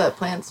you use that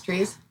plants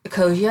trees?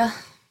 Ecosia.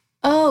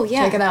 Oh,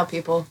 yeah. Check it out,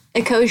 people.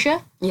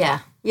 Ecosia? Yeah.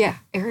 Yeah,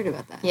 I heard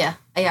about that. Yeah.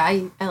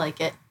 I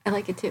like it. I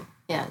like it too.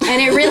 Yeah.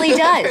 And it really Heard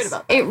does.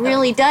 about that. It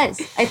really does.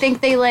 I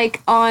think they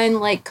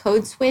on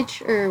Code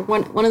Switch or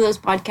one of those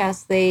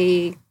podcasts,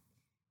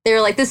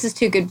 they're like, this is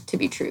too good to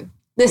be true.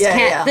 This All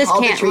can't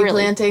the tree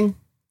really. planting.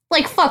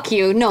 Like, fuck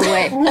you, no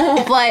way.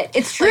 But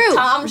it's true.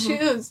 Like Tom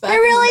shoes. They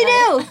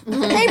really do.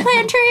 They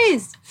plant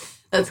trees.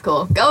 That's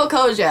cool. Go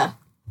Ecosia.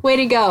 Way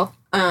to go.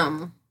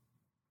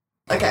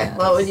 Okay,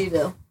 what would you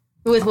do?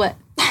 With what?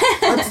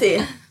 Let's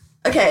see.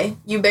 Okay,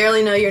 you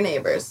barely know your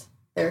neighbors.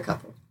 They're a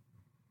couple.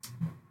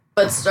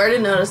 But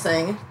started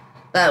noticing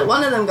that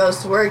one of them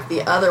goes to work,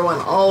 the other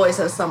one always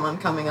has someone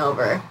coming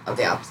over of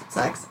the opposite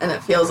sex, and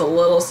it feels a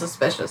little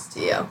suspicious to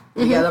you.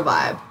 You get a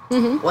vibe.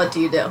 Mm-hmm. What do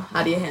you do?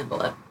 How do you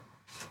handle it?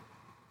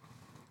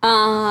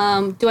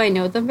 Do I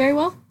know them very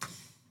well?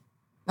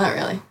 Not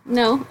really.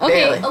 No.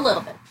 Okay. Barely. A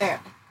little bit.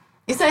 Barely.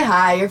 You say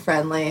hi, you're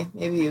friendly.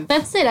 Maybe you...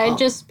 That's it. I'd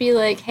just be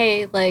like,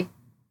 hey,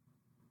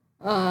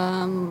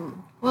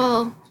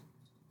 well,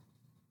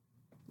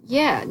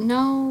 yeah,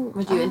 no.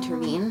 Would you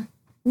intervene?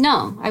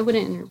 No, I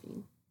wouldn't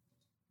intervene.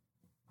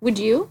 Would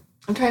you?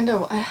 I'm trying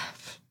to... I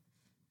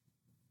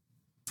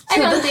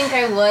don't think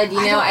I would.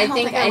 You know, I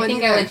think I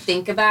would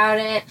think about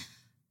it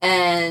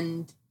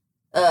and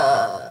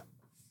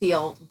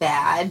feel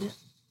bad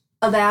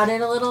about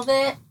it a little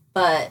bit,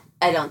 but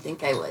I don't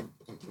think I would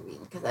intervene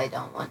because I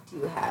don't want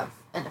to have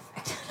an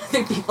effect on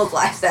other people's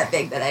lives that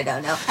big that I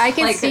don't know. I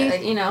can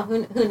see. You know,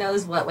 who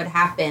knows what would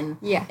happen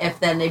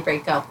if then they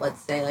break up. Let's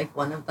say, like,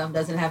 one of them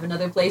doesn't have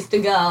another place to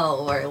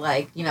go, or,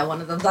 like, you know,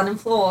 one of them's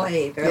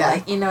unemployed, or,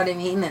 like, you know what I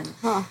mean? And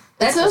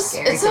that's a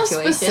scary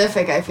situation.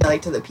 Specific, I feel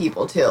like, to the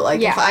people, too.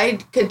 Like, if I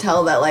could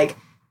tell that, like,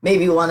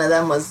 maybe one of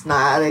them was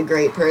not a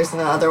great person,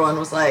 the other one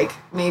was, like,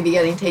 maybe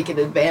getting taken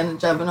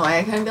advantage of in a way,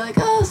 I kind of be like,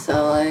 oh,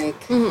 so, like...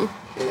 Mm-hmm.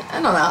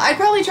 I don't know. I'd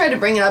probably try to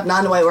bring it up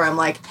not in a way where I'm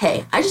like,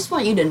 hey, I just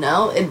want you to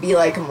know. It'd be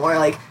like more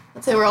like,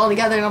 let's say we're all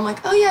together and I'm like,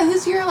 oh yeah,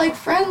 who's your like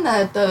friend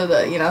that,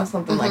 you know,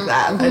 something like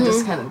that. I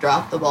just kind of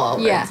drop the ball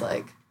where it's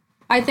like,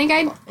 I think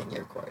I'd in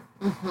your court.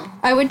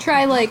 I would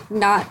try like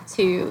not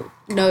to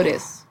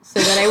notice so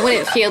that I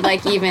wouldn't feel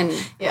like even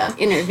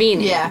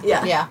intervening.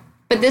 Yeah.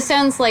 But this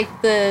sounds like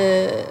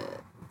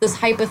this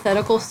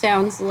hypothetical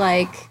sounds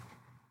like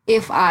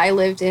if I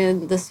lived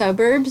in the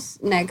suburbs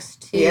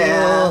next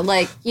to,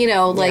 like, you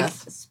know, like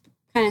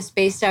kind of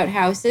spaced out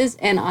houses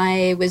and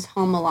I was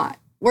home a lot,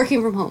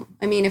 working from home.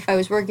 I mean, if I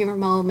was working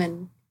from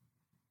home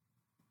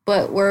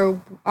but where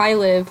I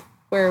live,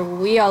 where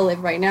we all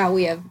live right now,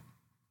 we have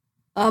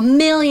a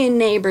million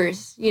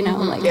neighbors, you know,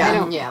 like, I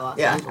don't,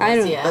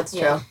 that's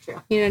true.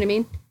 You know what I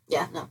mean?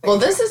 Yeah, no. Well,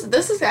 this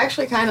is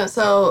actually kind of,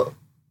 so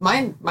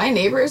my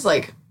neighbors,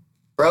 like,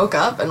 broke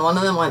up and one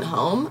of them went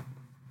home.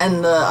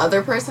 And the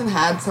other person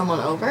had someone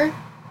over,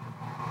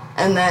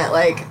 and that,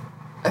 like,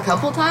 a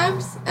couple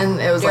times, and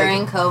it was,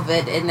 during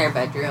COVID in their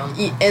bedroom.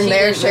 In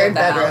their shared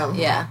bedroom.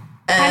 Yeah.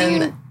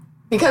 And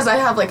because I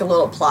have, like, a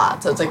little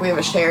plot, so it's, like, we have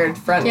a shared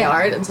front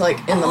yard, and so,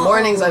 like, in the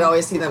mornings, I'd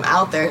always see them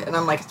out there, and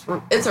I'm like,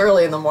 it's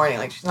early in the morning,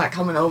 like, she's not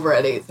coming over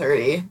at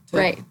 8:30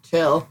 to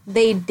chill.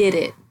 They did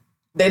it.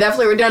 They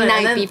definitely were doing the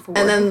it. night before.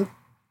 And then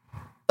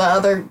the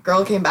other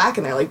girl came back,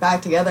 and they're, like,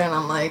 back together, and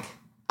I'm like...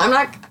 I'm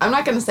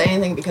not going to say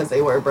anything because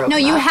they were broken up.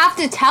 No, you have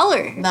to tell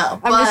her. No,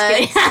 I'm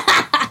just kidding.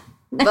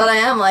 But I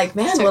am like,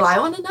 man, what I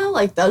want to know,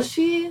 like, does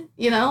she,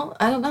 you know?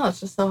 I don't know. It's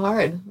just so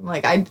hard. I'm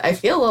like, I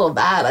feel a little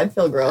bad. I'd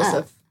feel gross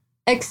if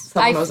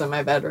someone was in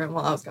my bedroom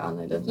while I was gone.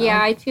 I didn't know.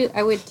 Yeah,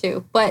 I would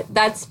too. But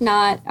that's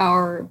not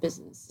our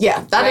business.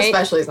 Yeah, that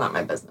especially is not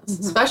my business.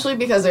 Mm-hmm. Especially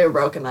because they were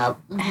broken up.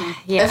 Mm-hmm.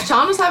 Yeah. If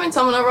Sean was having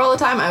someone over all the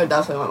time, I would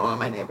definitely want one of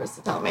my neighbors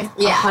to tell me.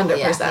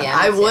 100%.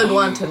 I would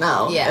want to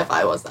know if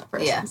I was that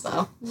person. Yeah.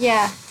 So.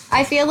 Yeah.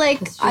 I feel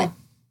like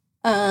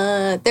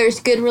there's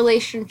good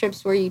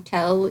relationships where you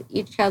tell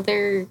each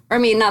other, I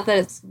mean, not that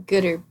it's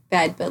good or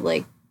bad, but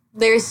like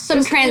there's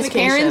some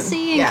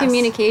transparency and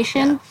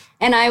communication. Yeah.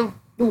 And I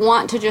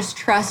want to just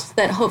trust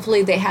that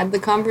hopefully they had the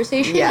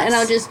conversation and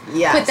I'll just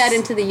put that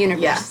into the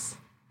universe. Yes.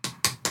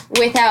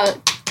 Without,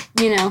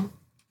 you know.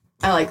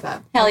 I like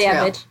that. Hell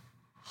yeah, bitch.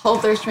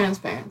 Hope there's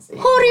transparency.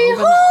 Who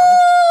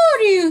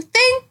do you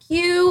think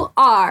you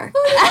are?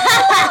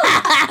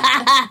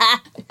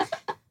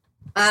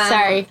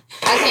 Sorry.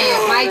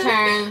 Okay, my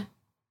turn.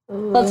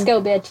 Let's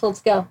go, bitch.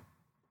 Let's go.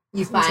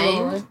 You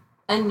find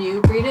a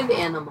new breed of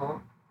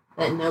animal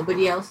that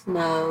nobody else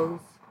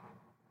knows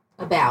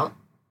about,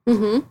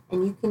 and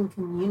you can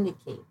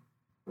communicate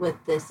with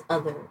this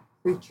other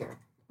creature.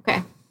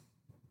 Okay.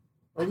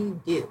 What do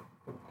you do?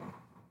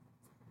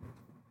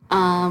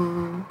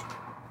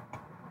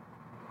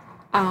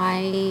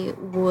 I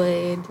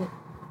would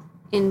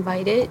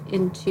invite it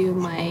into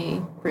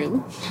my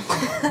room.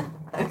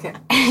 Okay.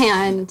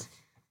 And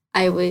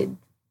I would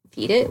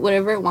feed it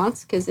whatever it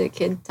wants because it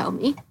could tell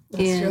me.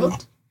 That's true.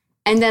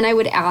 And then I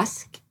would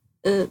ask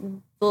the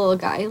little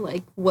guy,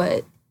 like,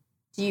 what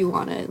do you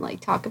want to, like,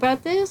 talk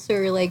about this?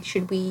 Or, like,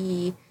 should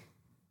we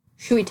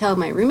tell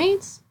my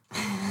roommates?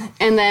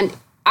 And then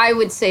I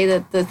would say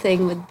that the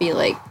thing would be,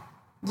 like,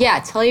 yeah,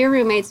 tell your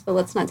roommates, but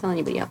let's not tell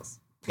anybody else.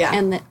 Yeah.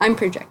 And I'm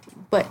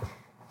projecting, but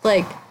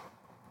like,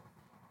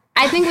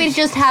 I think we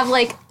just have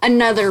like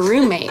another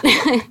roommate.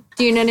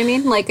 Do you know what I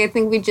mean? Like, I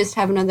think we just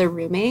have another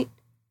roommate.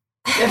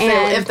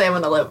 If they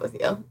want to live with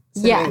you.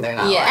 Yeah. They're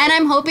not Yeah. like, And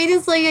I'm hoping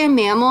it's like a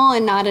mammal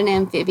and not an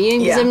amphibian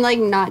because Yeah. I'm like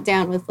not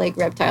down with like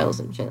reptiles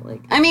and shit.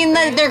 Like, I mean,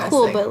 they're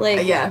cool, interesting. but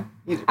like, yeah.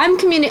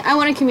 I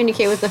want to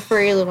communicate with a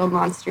furry little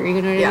monster.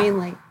 You know what Yeah. I mean?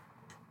 Like,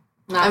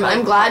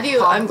 I'm glad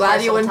you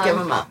wouldn't give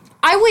them up.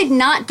 I would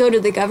not go to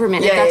the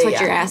government if that's what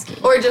you're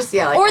asking. Or just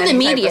like Or the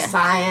any type media. of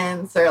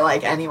science, or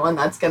like anyone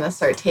that's gonna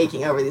start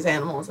taking over these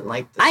animals and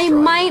like I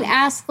destroying might them.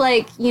 ask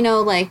like,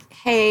 like,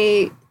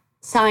 hey,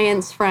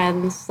 science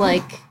friends,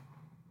 like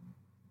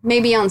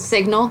maybe on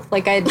Signal.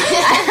 Like That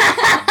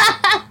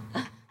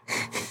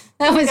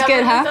was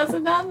good, huh?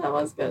 Doesn't that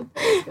was good.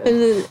 It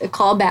was a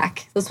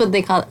callback. That's what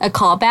they call it. A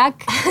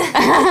callback.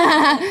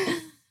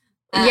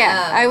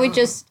 Yeah,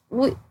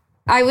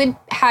 I would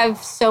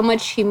have so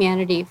much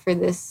humanity for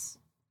this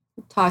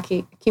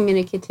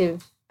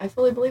communicative. I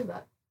fully believe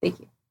that. Thank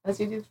you. As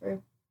you do for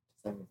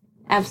everything.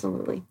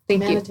 Absolutely.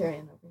 Thank you.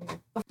 Humanitarian over here.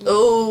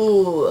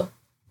 Oh,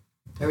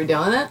 are we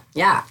doing it?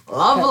 Yeah.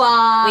 Love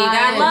line. We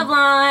got love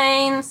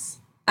lines.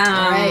 All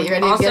right, you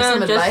ready to give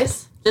some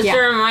advice? Just Yeah.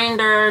 a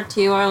reminder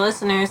to our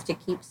listeners to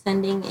keep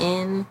sending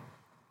in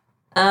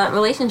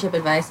relationship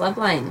advice, love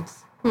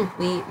lines.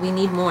 We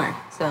need more,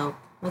 so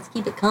let's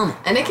keep it coming.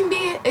 And it can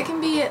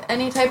be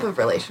any type of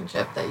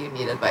relationship that you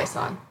need advice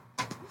on.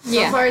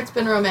 Yeah. So far, it's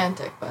been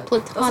romantic, but it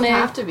doesn't Platonic,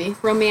 have to be.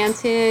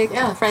 romantic,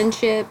 Yeah.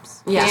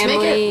 friendships, Yeah. Just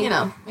family. make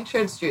it, make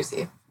sure it's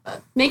juicy.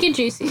 But Make it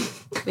juicy.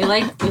 We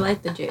like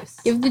the juice.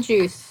 Give the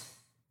juice.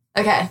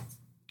 okay,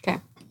 Okay.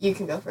 you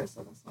can go first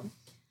on this one.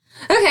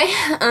 Okay.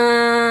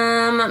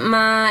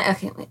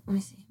 Let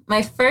me see.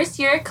 My first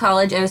year at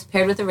college, I was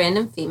paired with a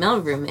random female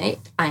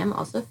roommate. I am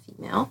also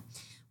female.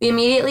 We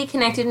immediately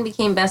connected and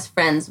became best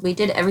friends. We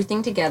did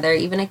everything together,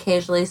 even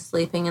occasionally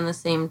sleeping in the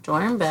same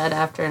dorm bed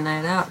after a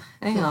night out.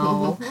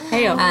 Hey-o.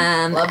 Hey-o.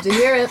 Love to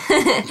hear it.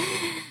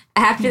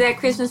 After that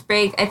Christmas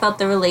break, I felt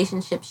the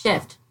relationship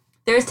shift.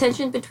 There was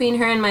tension between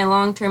her and my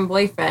long-term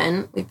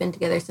boyfriend. We've been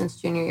together since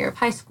junior year of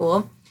high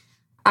school.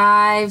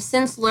 I've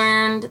since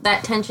learned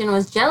that tension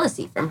was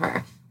jealousy from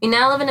her. We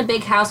now live in a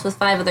big house with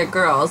 5 other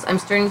girls. I'm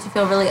starting to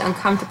feel really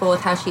uncomfortable with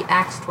how she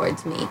acts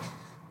towards me.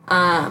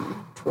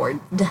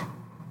 Toward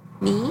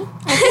me?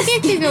 I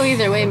think it could go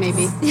either way,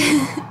 maybe.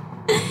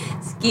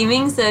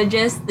 Scheming, so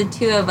just the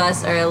 2 of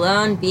us are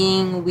alone,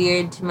 being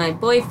weird to my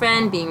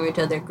boyfriend, being rude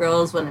to other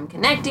girls when I'm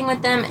connecting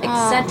with them,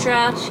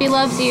 etc. She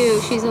loves you.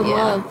 She's in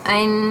love.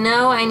 I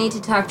know I need to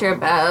talk to her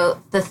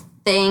about. The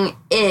thing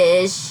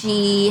is,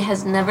 she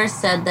has never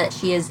said that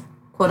she is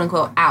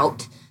quote-unquote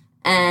out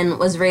and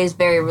was raised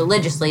very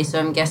religiously, so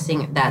I'm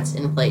guessing that's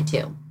in play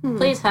too.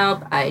 Please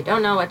help. I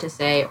don't know what to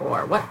say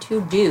or what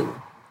to do.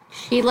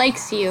 She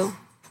likes you.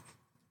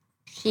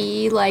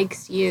 She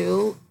likes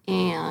you,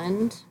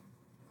 and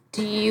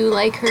do you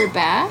like her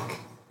back?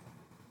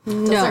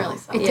 No, really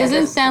sound it like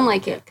doesn't it. sound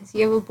like it because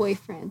you have a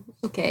boyfriend.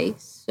 Okay,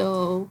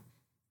 so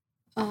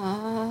I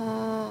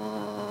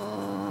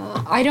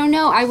don't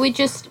know. I would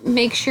just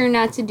make sure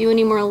not to do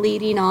any more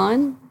leading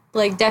on.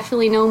 Like,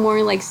 definitely no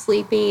more like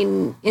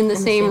sleeping in the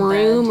same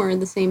room or in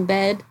the same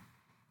bed.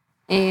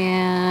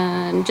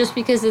 And just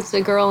because it's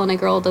a girl and a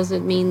girl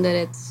doesn't mean that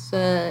it's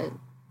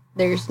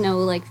there's no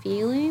like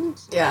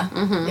feelings. Yeah.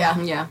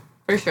 Yeah,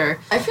 for sure.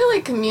 I feel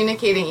like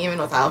communicating even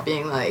without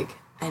being like,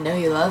 I know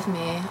you love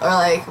me, or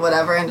like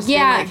whatever, and just being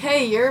like,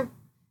 hey, you're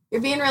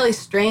being really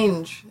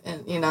strange,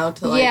 and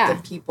to like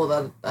the people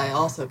that I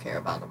also care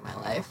about in my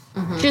life.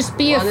 Just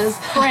be a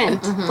friend.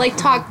 Like,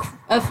 talk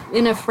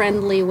in a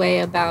friendly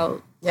way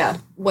about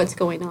what's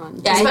going on.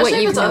 Yeah, Especially what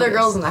if you've it's other noticed.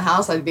 girls in the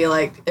house, I'd be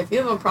like, if you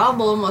have a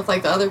problem with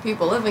like the other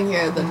people living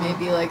here, then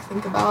maybe like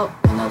think about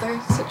another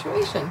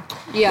situation.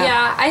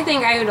 Yeah, I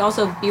think I would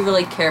also be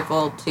really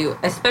careful to,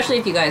 especially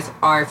if you guys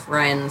are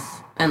friends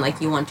and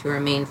like you want to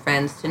remain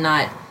friends, to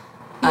not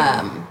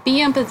Be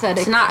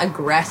empathetic. to not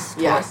aggress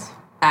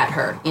at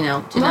her, to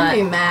Don't not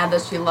be mad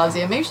that she loves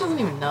you. Maybe she doesn't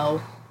even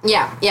know.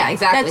 Yeah,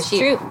 exactly. That's she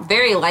true.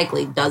 very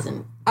likely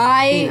doesn't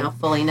I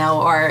fully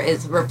know, or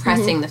is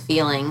repressing the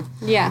feeling.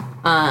 yeah.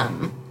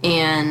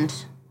 And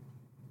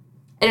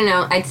I don't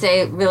know, I'd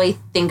say really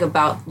think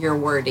about your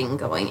wording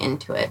going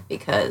into it,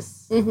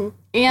 because And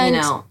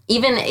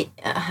even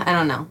I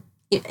don't know,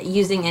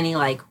 using any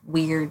like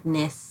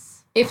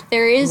weirdness. if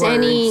there is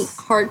any words.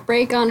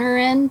 heartbreak on her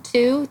end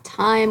too,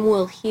 time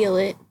will heal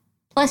it.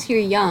 Plus, you're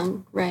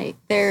young, right?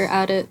 They're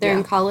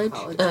in college.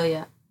 Oh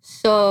yeah.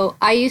 So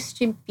I used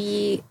to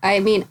be,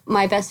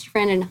 my best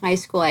friend in high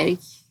school, I had a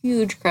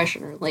huge crush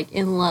on her, like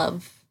in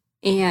love.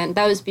 And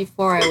that was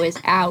before I was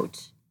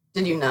out.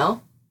 Did you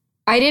know?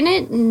 I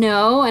didn't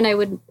know,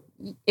 and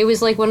it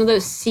was like one of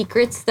those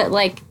secrets that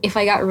like, if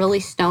I got really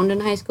stoned in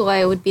high school,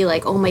 I would be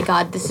like, oh my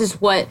God, this is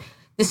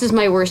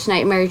my worst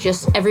nightmare.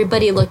 Just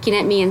everybody looking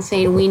at me and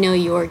saying, we know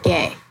you're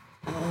gay.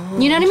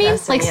 You know what I mean?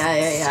 Interesting. Like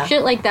Yeah.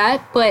 shit like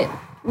that. But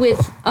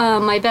with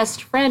my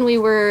best friend, we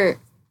were,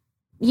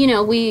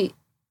 we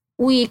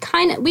we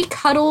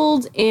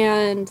cuddled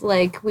and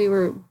like we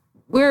were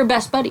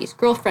best buddies,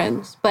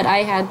 girlfriends. But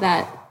I had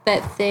that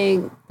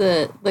thing,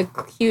 the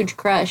huge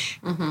crush.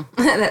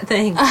 That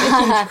thing, the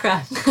huge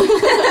crush.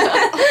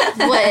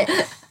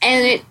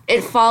 And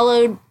it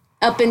followed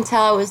up until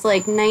I was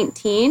like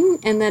 19,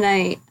 and then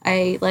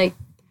I like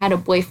had a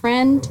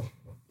boyfriend,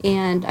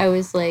 and I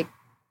was like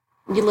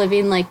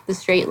living like the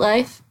straight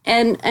life,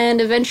 and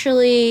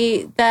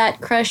eventually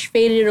that crush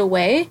faded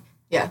away.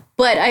 Yeah.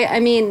 But I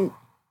mean,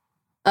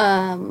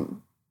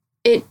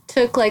 it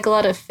took like a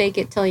lot of fake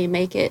it till you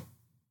make it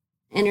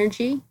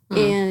energy,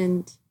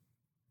 and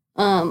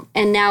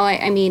now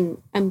I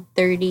mean I'm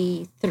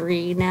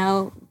 33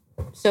 now,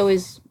 so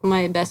is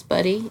my best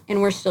buddy,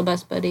 and we're still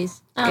best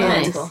buddies. Oh, and,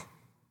 nice. Cool.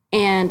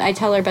 And I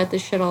tell her about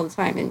this shit all the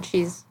time, and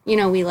she's,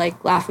 we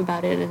like laugh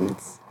about it, and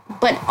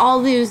but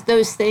all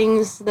those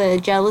things, the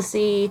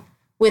jealousy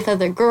with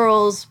other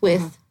girls,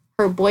 with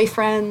her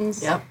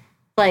boyfriends,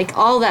 like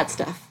all that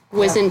stuff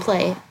was in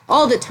play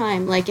all the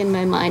time, like in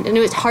my mind, and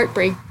it was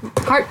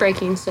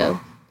heartbreaking. So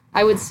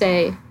I would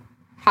say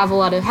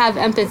have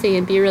empathy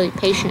and be really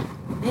patient.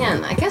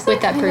 Man, I guess with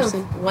I that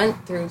person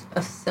went through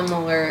a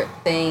similar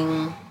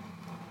thing.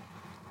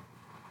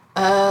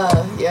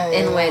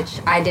 In which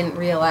I didn't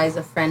realize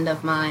a friend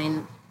of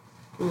mine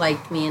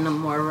liked me in a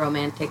more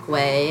romantic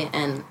way,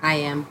 and I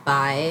am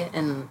bi,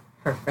 and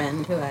her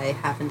friend, who I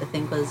happen to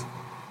think was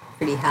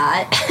pretty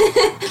hot,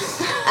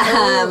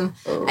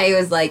 I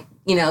was like,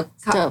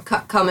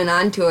 coming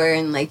on to her,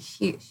 and like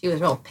she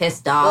was real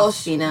pissed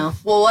off,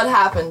 Well, what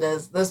happened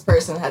is this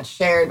person had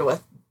shared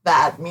with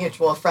that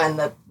mutual friend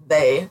that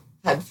they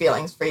had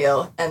feelings for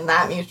you, and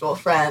that mutual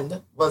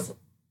friend was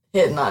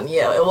hitting on you.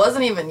 It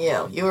wasn't even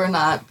you. You were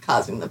not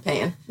causing the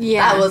pain.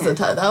 Yeah. That was a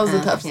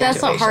tough situation.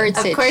 That's a hard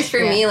Of course, for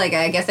me, like,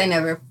 I guess I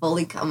never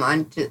fully come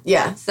on to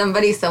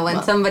somebody. So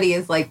when somebody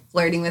is, like,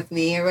 flirting with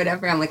me or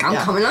whatever, I'm like, I'm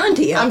coming on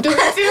to you. I'm doing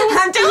it too.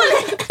 I'm doing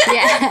it.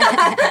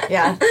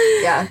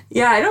 Yeah.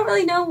 Yeah, I don't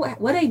really know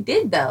what I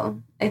did, though.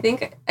 I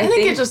think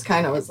it just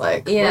kind of was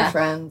like, we're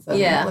friends, and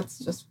let's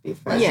just be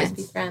friends. Let's just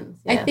be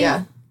friends. I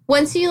think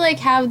once you, like,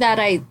 have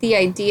the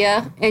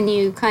idea and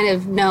you kind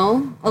of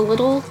know a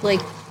little,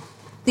 like,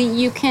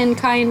 you can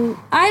kind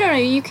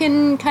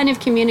of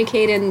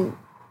communicate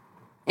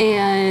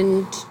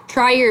and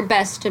try your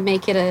best to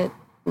make it a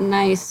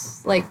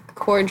nice, like,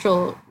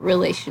 cordial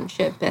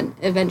relationship, and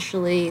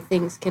eventually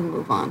things can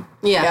move on.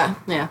 Yeah.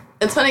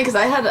 It's funny because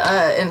I had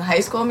in high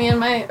school,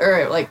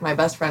 my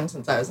best friend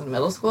since I was in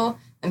middle school,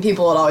 and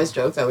people would always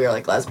joke that we were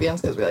like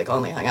lesbians because we like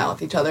only hung out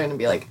with each other, and it'd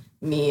be like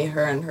me,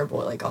 her, and her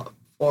boy, like all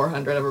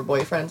 400 of her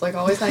boyfriends, like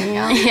always hanging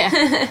out.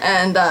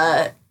 And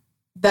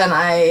then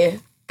I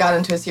got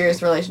into a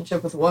serious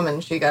relationship with a woman.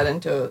 She got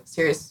into a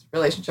serious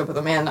relationship with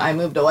a man. I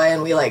moved away,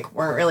 and we like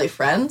weren't really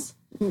friends.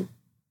 Mm-hmm.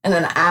 And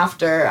then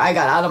after I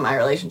got out of my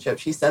relationship,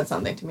 she said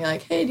something to me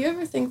like, "Hey, do you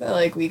ever think that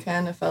like we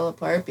kind of fell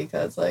apart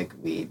because like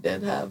we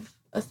did have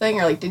a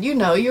thing, or like did you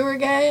know you were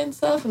gay and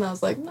stuff?" And I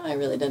was like, "No, I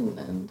really didn't,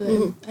 and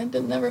I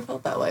never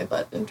felt that way."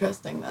 But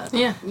interesting that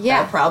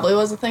that probably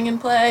was a thing in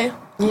play.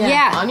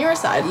 On your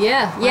side.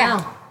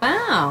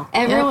 Wow.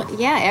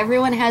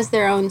 Everyone has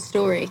their own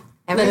story.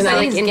 Everybody's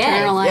like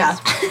internalized. Yeah.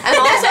 And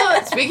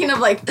also, speaking of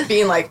like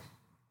being like,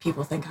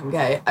 people think I'm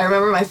gay. I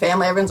remember my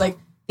family, everyone's like,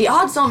 the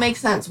odds don't make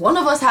sense. One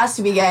of us has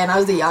to be gay, and I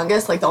was the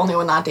youngest, like the only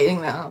one not dating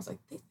them. And I was like,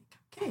 they think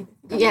I'm gay.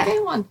 They think I'm the gay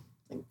one.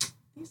 Like,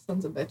 these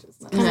sons of bitches.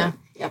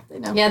 Yep, they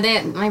know.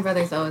 Yeah, my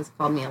brothers always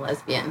called me a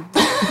lesbian.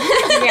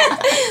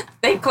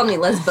 They called me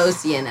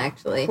lesbosian,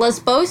 actually.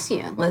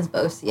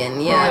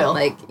 Lesbosian, yeah. Royal.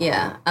 Like,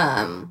 yeah.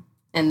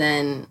 And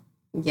then,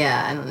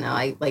 I don't know.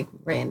 I like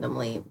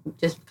randomly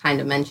just kind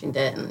of mentioned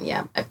it,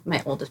 and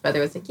my oldest brother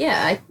was like,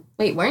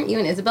 "Wait, weren't you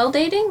and Isabel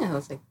dating?" I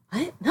was like,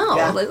 "What? No,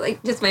 it was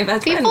like just my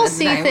best friend." People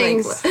see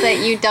things that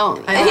you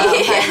don't.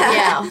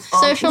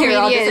 Social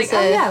media is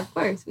of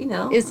course we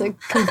know is a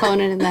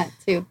component in that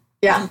too.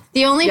 Yeah.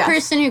 The only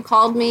person who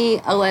called me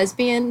a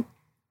lesbian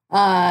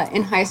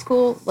in high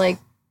school, like,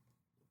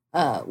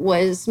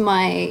 was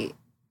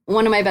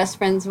one of my best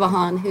friends,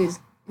 Vahan, who's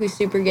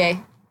super gay,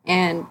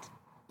 and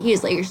he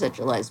was like, "You're such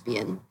a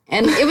lesbian,"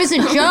 and it was a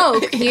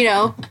joke,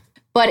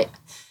 but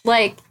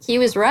like he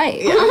was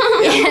right. Yep.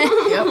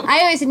 I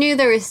always knew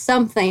there was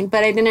something,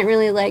 but I didn't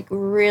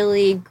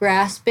really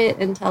grasp it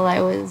until I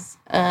was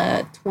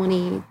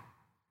 21,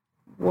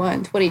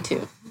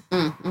 22.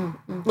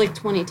 Like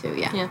 22,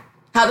 yeah.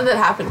 How did it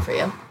happen for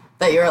you?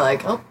 That you were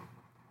like, oh.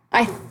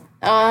 I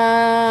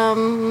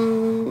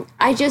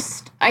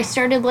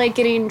started like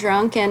getting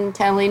drunk and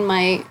telling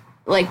my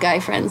like guy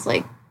friends,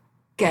 like,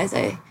 "Guys,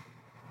 I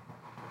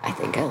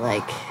think I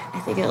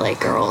like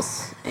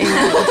girls." And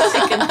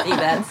I can see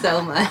that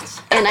so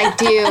much. And I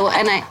do,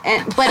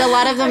 but a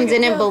lot of them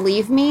didn't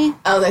believe me.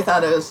 Oh, they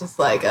thought it was just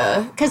like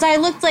a... Because I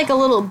looked like a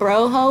little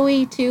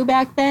bro-ho-y too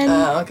back then.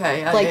 Oh, okay,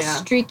 yeah,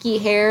 streaky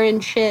hair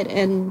and shit,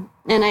 and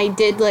I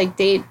did like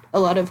date a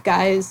lot of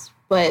guys,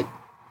 but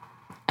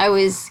I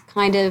was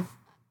kind of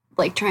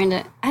like trying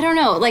to, I don't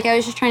know, like I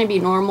was just trying to be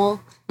normal.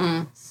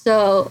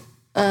 So...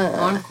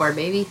 Normcore,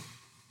 baby.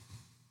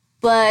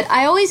 But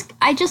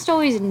I just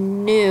always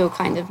knew,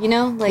 kind of,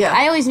 Like,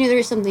 I always knew there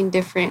was something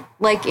different.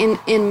 Like,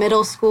 in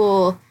middle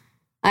school,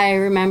 I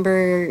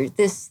remember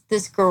this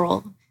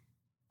girl,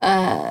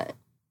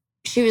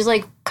 she was,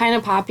 like, kind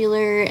of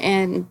popular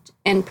and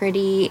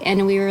pretty,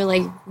 and we were,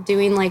 like,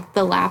 doing, like,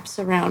 the laps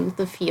around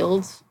the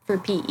fields for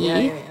PE.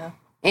 Yeah.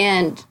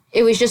 And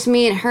it was just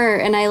me and her,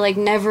 and I, like,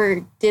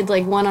 never did,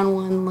 like,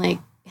 one-on-one, like,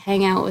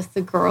 hang out with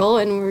the girl,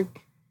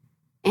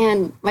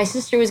 and my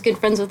sister was good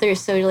friends with her,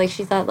 so, like,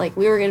 she thought, like,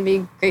 we were going to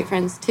be great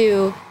friends,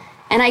 too.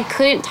 And I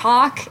couldn't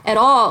talk at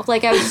all.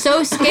 Like, I was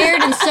so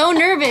scared and so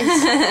nervous.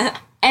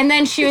 And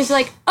then she was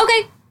like,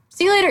 okay,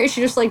 see you later. And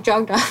she just, like,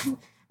 jogged off.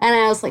 And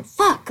I was like,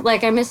 fuck.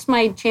 Like, I missed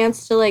my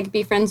chance to, like,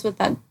 be friends with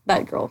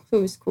that girl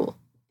who was cool.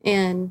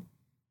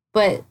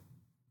 But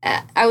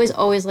I was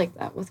always like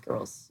that with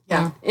girls.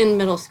 Yeah. In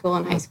middle school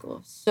and high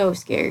school. So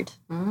scared.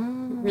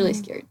 Really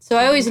scared. So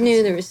I always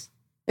knew there was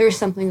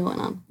something going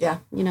on. Yeah.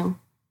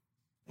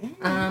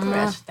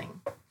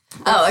 Interesting.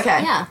 Oh,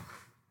 okay. Yeah.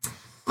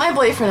 My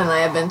boyfriend and I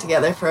have been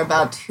together for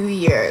about 2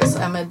 years.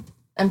 I'm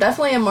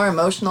definitely a more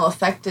emotional,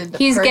 affected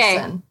He's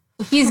person.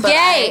 Gay. He's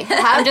gay.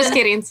 I'm just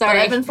kidding. But Sorry.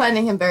 I've been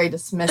finding him very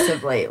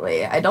dismissive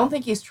lately. I don't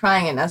think he's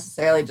trying it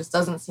necessarily, just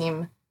doesn't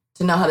seem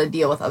to know how to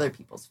deal with other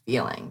people's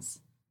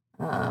feelings.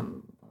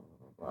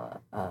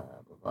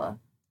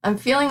 I'm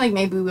feeling like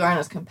maybe we aren't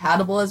as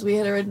compatible as we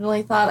had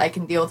originally thought. I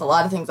can deal with a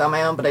lot of things on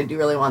my own, but I do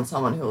really want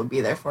someone who will be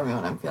there for me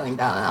when I'm feeling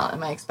down and out.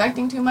 Am I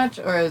expecting too much,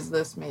 or is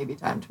this maybe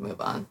time to move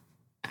on?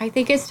 I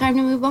think it's time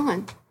to move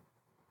on.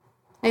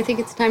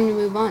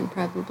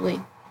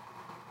 Probably.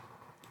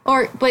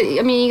 But,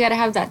 I mean, you got to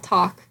have that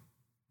talk.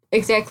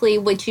 Exactly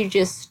what you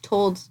just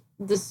told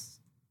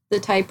the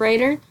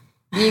typewriter.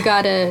 You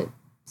got to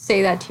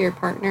say that to your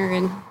partner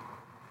and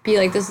be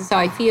like, this is how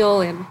I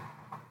feel,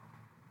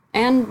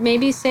 and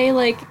maybe say,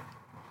 like,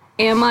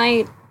 am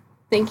I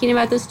thinking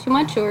about this too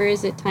much, or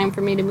is it time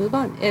for me to move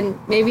on? And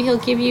maybe he'll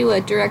give you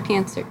a direct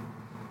answer.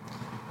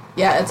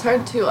 Yeah, it's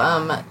hard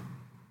to,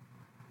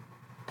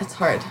 it's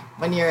hard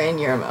when you're in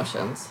your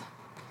emotions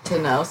to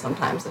know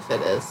sometimes if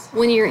it is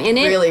When you're in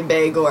it, really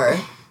big or...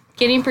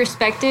 getting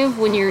perspective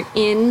when you're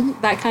in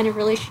that kind of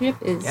relationship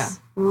is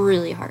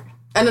really hard.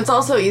 And it's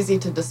also easy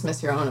to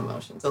dismiss your own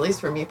emotions. At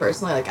least for me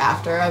personally, like,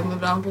 after I've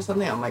moved on for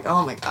something, I'm like,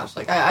 oh my gosh,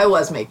 like, I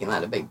was making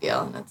that a big deal.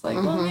 And it's like,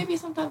 well, maybe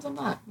sometimes I'm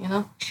not,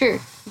 Sure.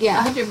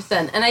 Yeah.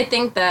 100%. And I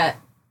think that,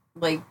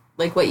 like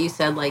what you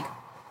said, like,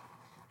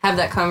 have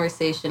that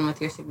conversation with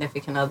your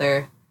significant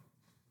other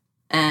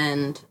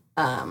and,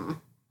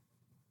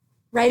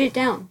 Write it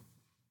down.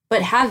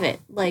 But have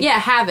it. Like, yeah,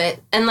 have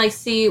it. And, like,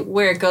 see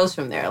where it goes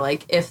from there.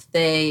 Like, if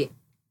they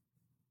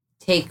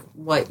take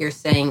what you're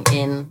saying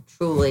in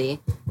truly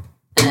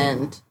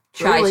and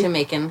try to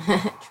make him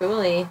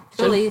truly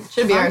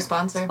should be our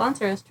sponsor.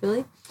 Sponsor us,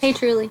 Truly. Hey,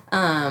 Truly.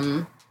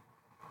 No,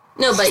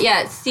 but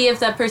yeah, see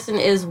if that person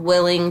is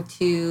willing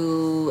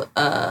to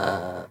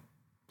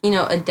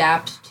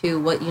adapt to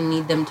what you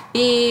need them to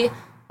be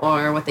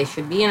or what they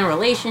should be in a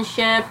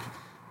relationship.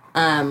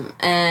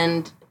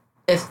 And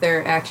if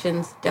their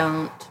actions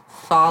don't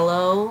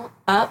follow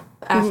up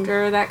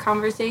after that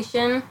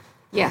conversation,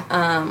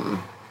 I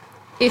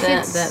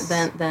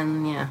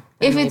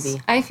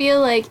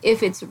feel like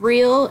if it's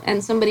real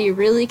and somebody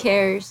really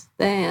cares,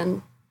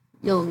 then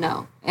you'll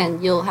know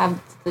and you'll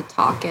have the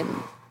talk and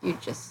you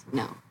just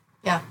know.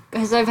 Yeah.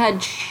 Because I've had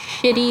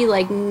shitty,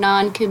 like,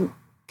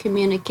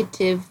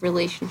 non-communicative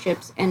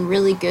relationships and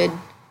really good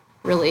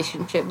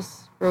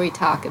relationships where we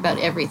talk about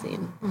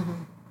everything.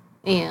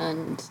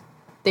 And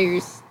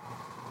there's,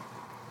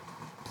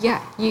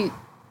 you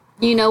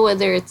know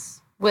whether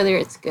it's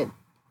good.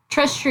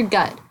 Trust your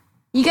gut.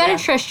 You gotta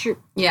trust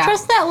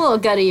trust that little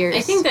gut of yours.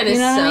 I think that is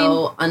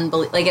so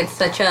unbelievable. Like, it's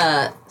such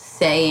a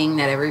saying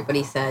that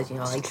everybody says,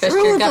 like, trust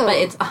your gut, but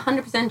it's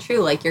 100% true.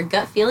 Like, your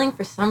gut feeling,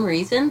 for some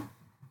reason,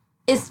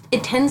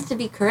 it tends to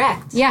be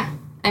correct. Yeah.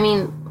 I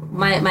mean,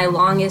 my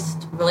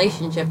longest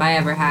relationship I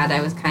ever had, I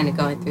was kind of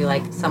going through,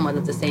 like, somewhat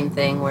of the same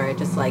thing where it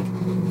just, like,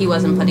 he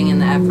wasn't putting in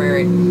the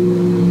effort.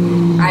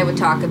 I would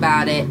talk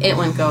about it. It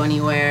wouldn't go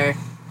anywhere.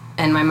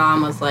 And my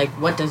mom was like,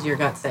 what does your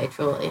gut say,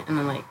 Truly? And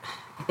I'm like,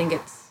 I think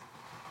it's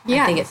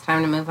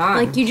time to move on.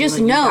 Like, you just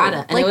know. And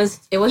like,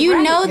 it was you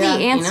right. know the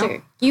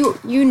answer.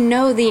 You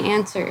know the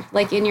answer,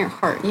 like, in your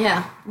heart.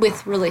 Yeah.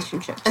 With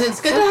relationships. And it's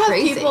good to have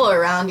people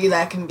around you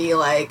that can be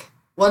like,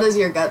 what does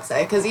your gut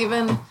say? Because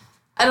even,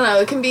 I don't know,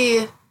 it can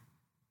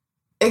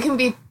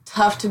be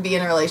tough to be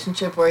in a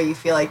relationship where you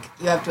feel like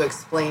you have to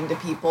explain to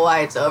people why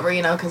it's over,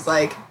 because,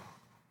 like,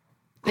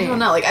 I don't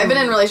know. Like, I've been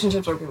in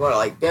relationships where people are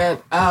like,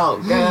 get out.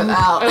 Oh,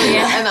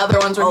 yeah. And other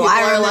ones where people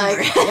are like,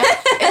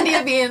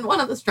 India being one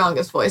of the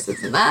strongest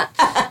voices in that.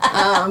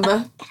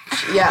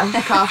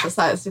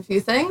 Prophesized a few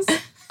things.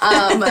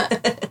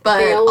 But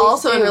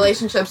also in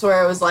relationships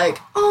where it was like,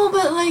 oh,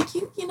 but, like,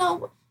 he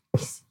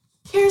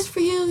cares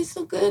for you. He's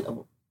so good.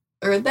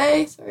 Or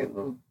they. Sorry.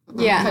 I'm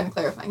kind of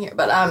clarifying here.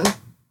 But,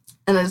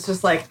 and it's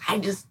just like, I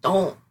just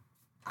have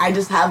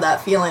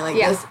that feeling like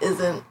this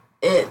isn't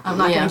it. I'm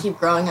not going to keep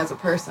growing as a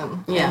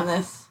person in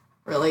this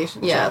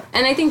relationship. Yeah,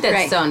 and I think that's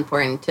Right. so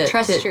important to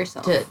Trust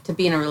yourself. to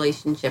be in a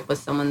relationship with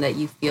someone that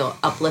you feel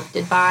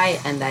uplifted by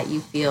and that you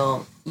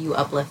feel you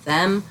uplift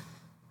them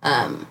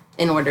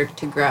in order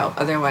to grow.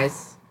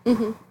 Otherwise,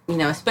 Mm-hmm. you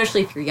know,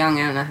 especially if you're young,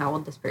 I don't know how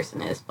old this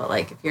person is, but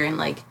like if you're in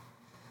like,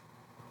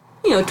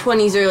 you know,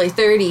 20s, early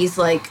 30s,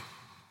 like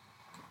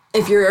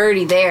if you're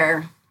already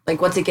there, like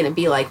what's it going to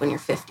be like when you're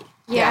 50?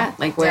 Yeah.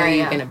 Like where are you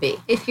Yeah. going to be?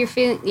 If you're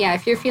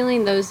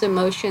feeling those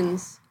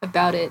emotions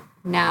about it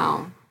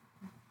now,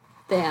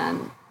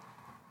 then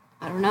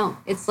I don't know.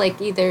 It's like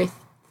either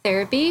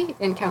therapy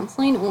and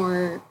counseling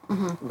or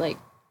like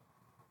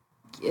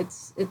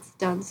it's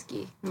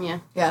Dunsky, Yeah.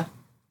 Yeah.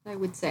 I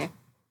would say.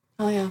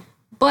 Oh, yeah.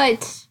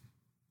 But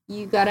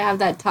you got to have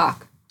that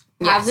talk.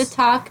 Have the Yes.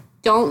 talk.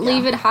 Don't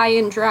leave it high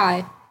and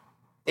dry.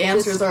 The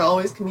answers are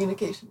always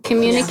communication.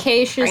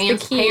 Communication is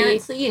the key.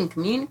 Transparency and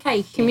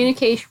communication.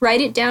 Communication.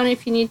 Write it down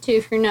if you need to.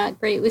 If you're not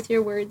great with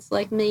your words,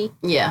 like me,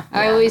 Yeah.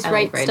 I always like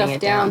write writing stuff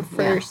it down Yeah.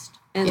 first,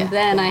 and Yeah.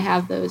 then I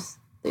have those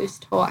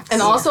talks.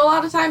 And also, a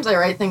lot of times I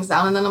write things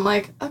down and then I'm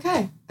like,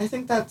 okay, I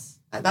think that's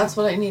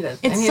what I needed.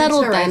 It's I needed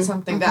settled to write then.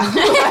 something down.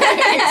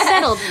 It's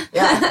settled.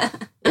 Yeah.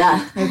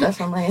 Yeah. I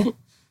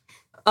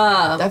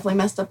definitely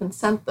messed up and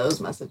sent those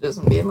messages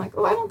and being like,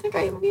 oh, I don't think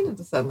I even needed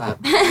to send that.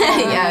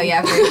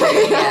 yeah, for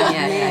sure.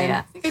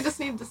 Yeah. I think I just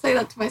needed to say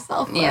that to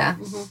myself. but- Yeah.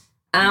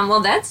 Well,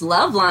 that's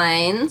Love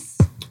Lines.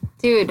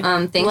 Dude.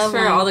 Thanks Love for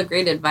line. all the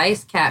great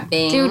advice, Kat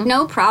Bing. Dude,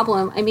 no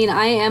problem. I mean,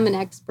 I am an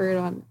expert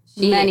on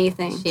many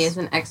things. She is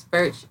an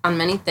expert on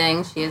many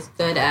things. She is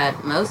good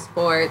at most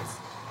sports.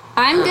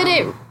 I'm good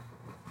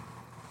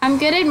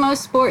at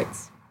most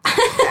sports.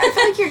 I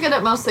feel like you're good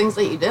at most things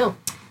that you do.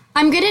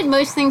 I'm good at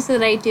most things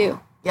that I do.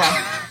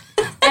 Yeah.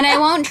 And I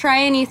won't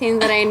try anything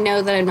that I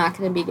know that I'm not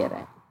going to be good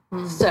at.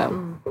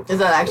 So, Is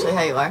that actually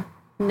how you are?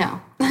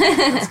 no.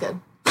 That's good.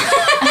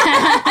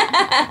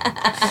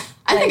 I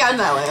think I'm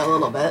that way a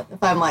little bit.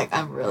 If I'm like,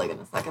 I'm really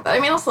gonna suck at that. I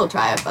mean, I'll still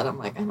try it, but I'm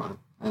like, I don't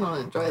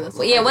enjoy this.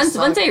 Well, yeah, I just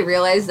once suck. I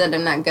realize that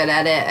I'm not good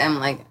at it, I'm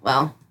like,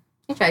 well,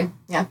 I tried.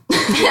 Yeah.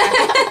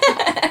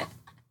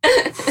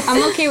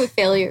 I'm okay with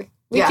failure.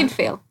 We Yeah. can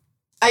fail.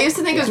 I used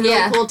to think it was really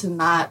Yeah. cool to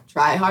not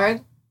try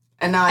hard.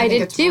 And now I think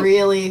did it's too.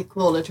 really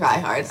cool to try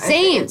hard. I Same.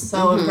 think it's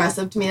so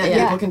impressive to me that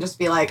Yeah. people can just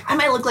be like, I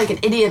might look like an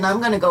idiot and I'm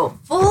going to go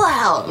full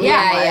out. And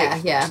I'm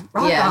like, yeah.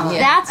 rock on.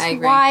 That's I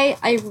agree. why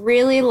I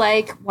really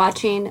like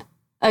watching,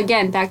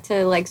 again, back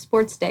to like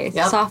sports day,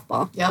 Yep.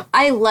 softball. Yep.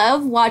 I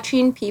love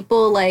watching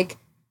people like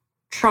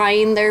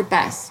trying their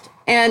best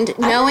and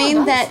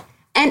knowing that,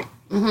 and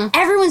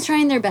everyone's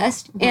trying their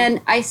best.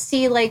 And I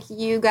see like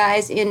you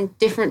guys in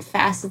different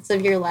facets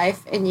of your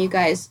life, and you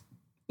guys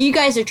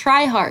are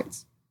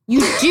tryhards. You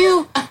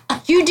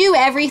do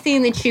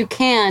everything that you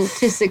can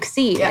to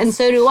succeed, Yes. and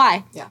so do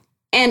I. Yeah.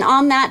 And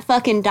on that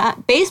fucking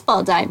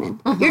baseball diamond,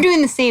 you're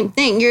doing the same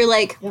thing. You're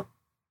like, Yep.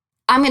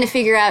 I'm going to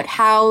figure out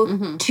how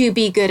to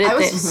be good at I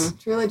was this.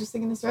 truly just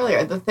thinking this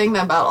earlier. The thing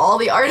about all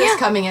the artists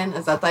coming in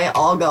is that they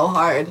all go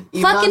hard,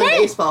 even Fucking on the A.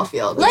 baseball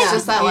field. It's Like-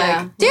 just that,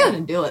 like, Dude. you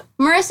gotta do it.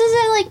 Marissa's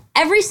at like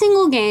every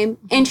single game,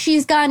 and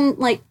she's gotten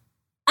like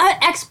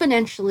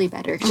exponentially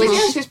better. Like,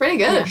 yeah, she's pretty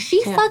good.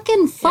 She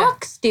fucking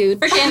fucks, dude.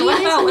 Freaking, She what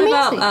is about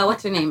amazing.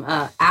 what's her name?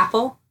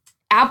 Apple.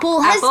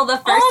 Apple has Apple the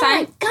first oh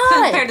time my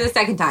God. compared to the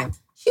second time.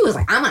 She was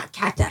like, I'm gonna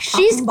catch that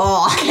She's fucking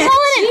ball. killing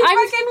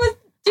it.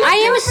 I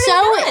am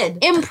so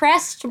good.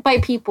 impressed by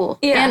people.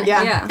 Yeah, And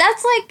yeah.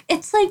 that's like,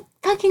 it's like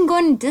fucking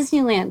going to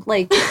Disneyland.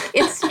 Like,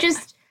 it's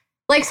just,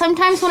 like,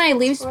 sometimes when I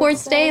leave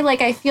sports day, like,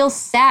 I feel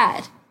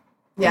sad.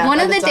 Yeah, One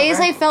that of the it's days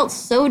over. I felt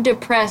so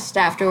depressed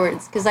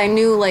afterwards because I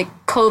knew, like,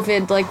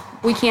 COVID, like,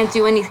 we can't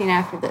do anything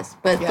after this.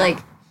 But, Yeah. like,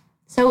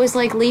 so it was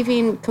like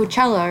leaving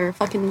Coachella or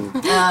fucking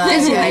Disney.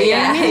 yeah, you know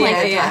what I mean?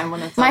 Like, time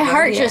when it's my over.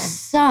 heart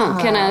just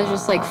sunk, and I was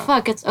just like,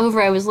 fuck, it's over.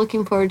 I was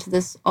looking forward to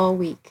this all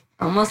week.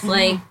 Almost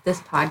like this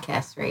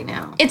podcast right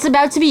now. It's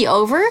about to be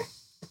over?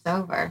 It's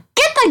over.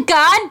 Get the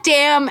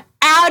goddamn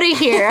out of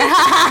here.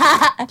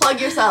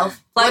 Plug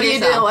yourself. Plug what do you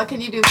yourself. do? What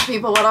can you do for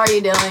people? What are you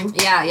doing?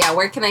 Yeah.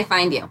 Where can I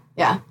find you?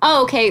 Yeah.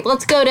 Oh, okay,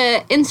 let's go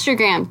to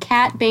Instagram,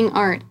 Cat Bing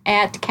Art,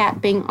 at Cat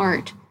Bing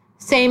Art.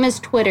 Same as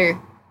Twitter,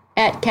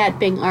 at Cat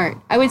Bing Art.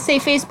 I would say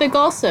Facebook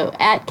also,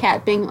 at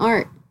Cat Bing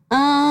Art.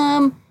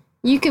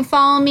 You can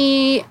follow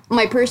me,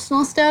 my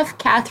personal stuff,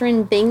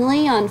 Catherine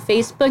Bingley on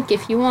Facebook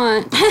if you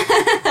want.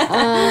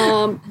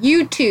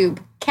 YouTube,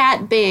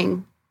 Cat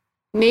Bing.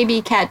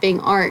 Maybe Cat Bing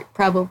Art,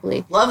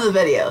 probably. Love the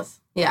videos.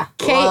 Yeah.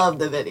 Love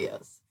the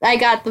videos. I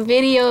got the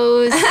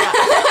videos.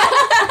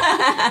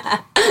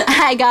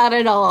 I got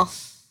it all.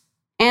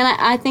 And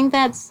I think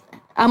that's...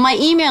 my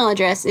email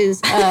address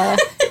is...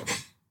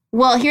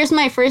 well, here's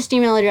my first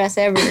email address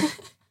ever.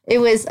 It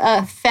was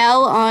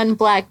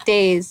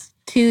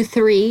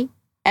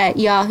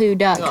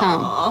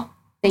fellonblackdays23@yahoo.com. Aw.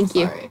 Thank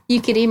you. Sorry.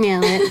 You could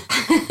email it.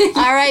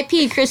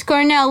 R.I.P. Chris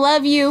Cornell.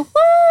 Love you.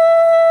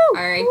 Woo!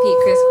 R.I.P.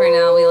 Chris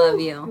Cornell. We love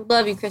you.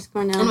 Love you, Chris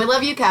And we Cornell.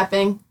 love you,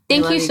 Capping.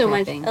 Thank love you you, so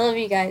much. Kat Bing. I love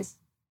you guys.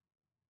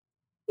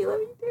 We love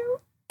you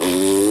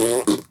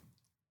too.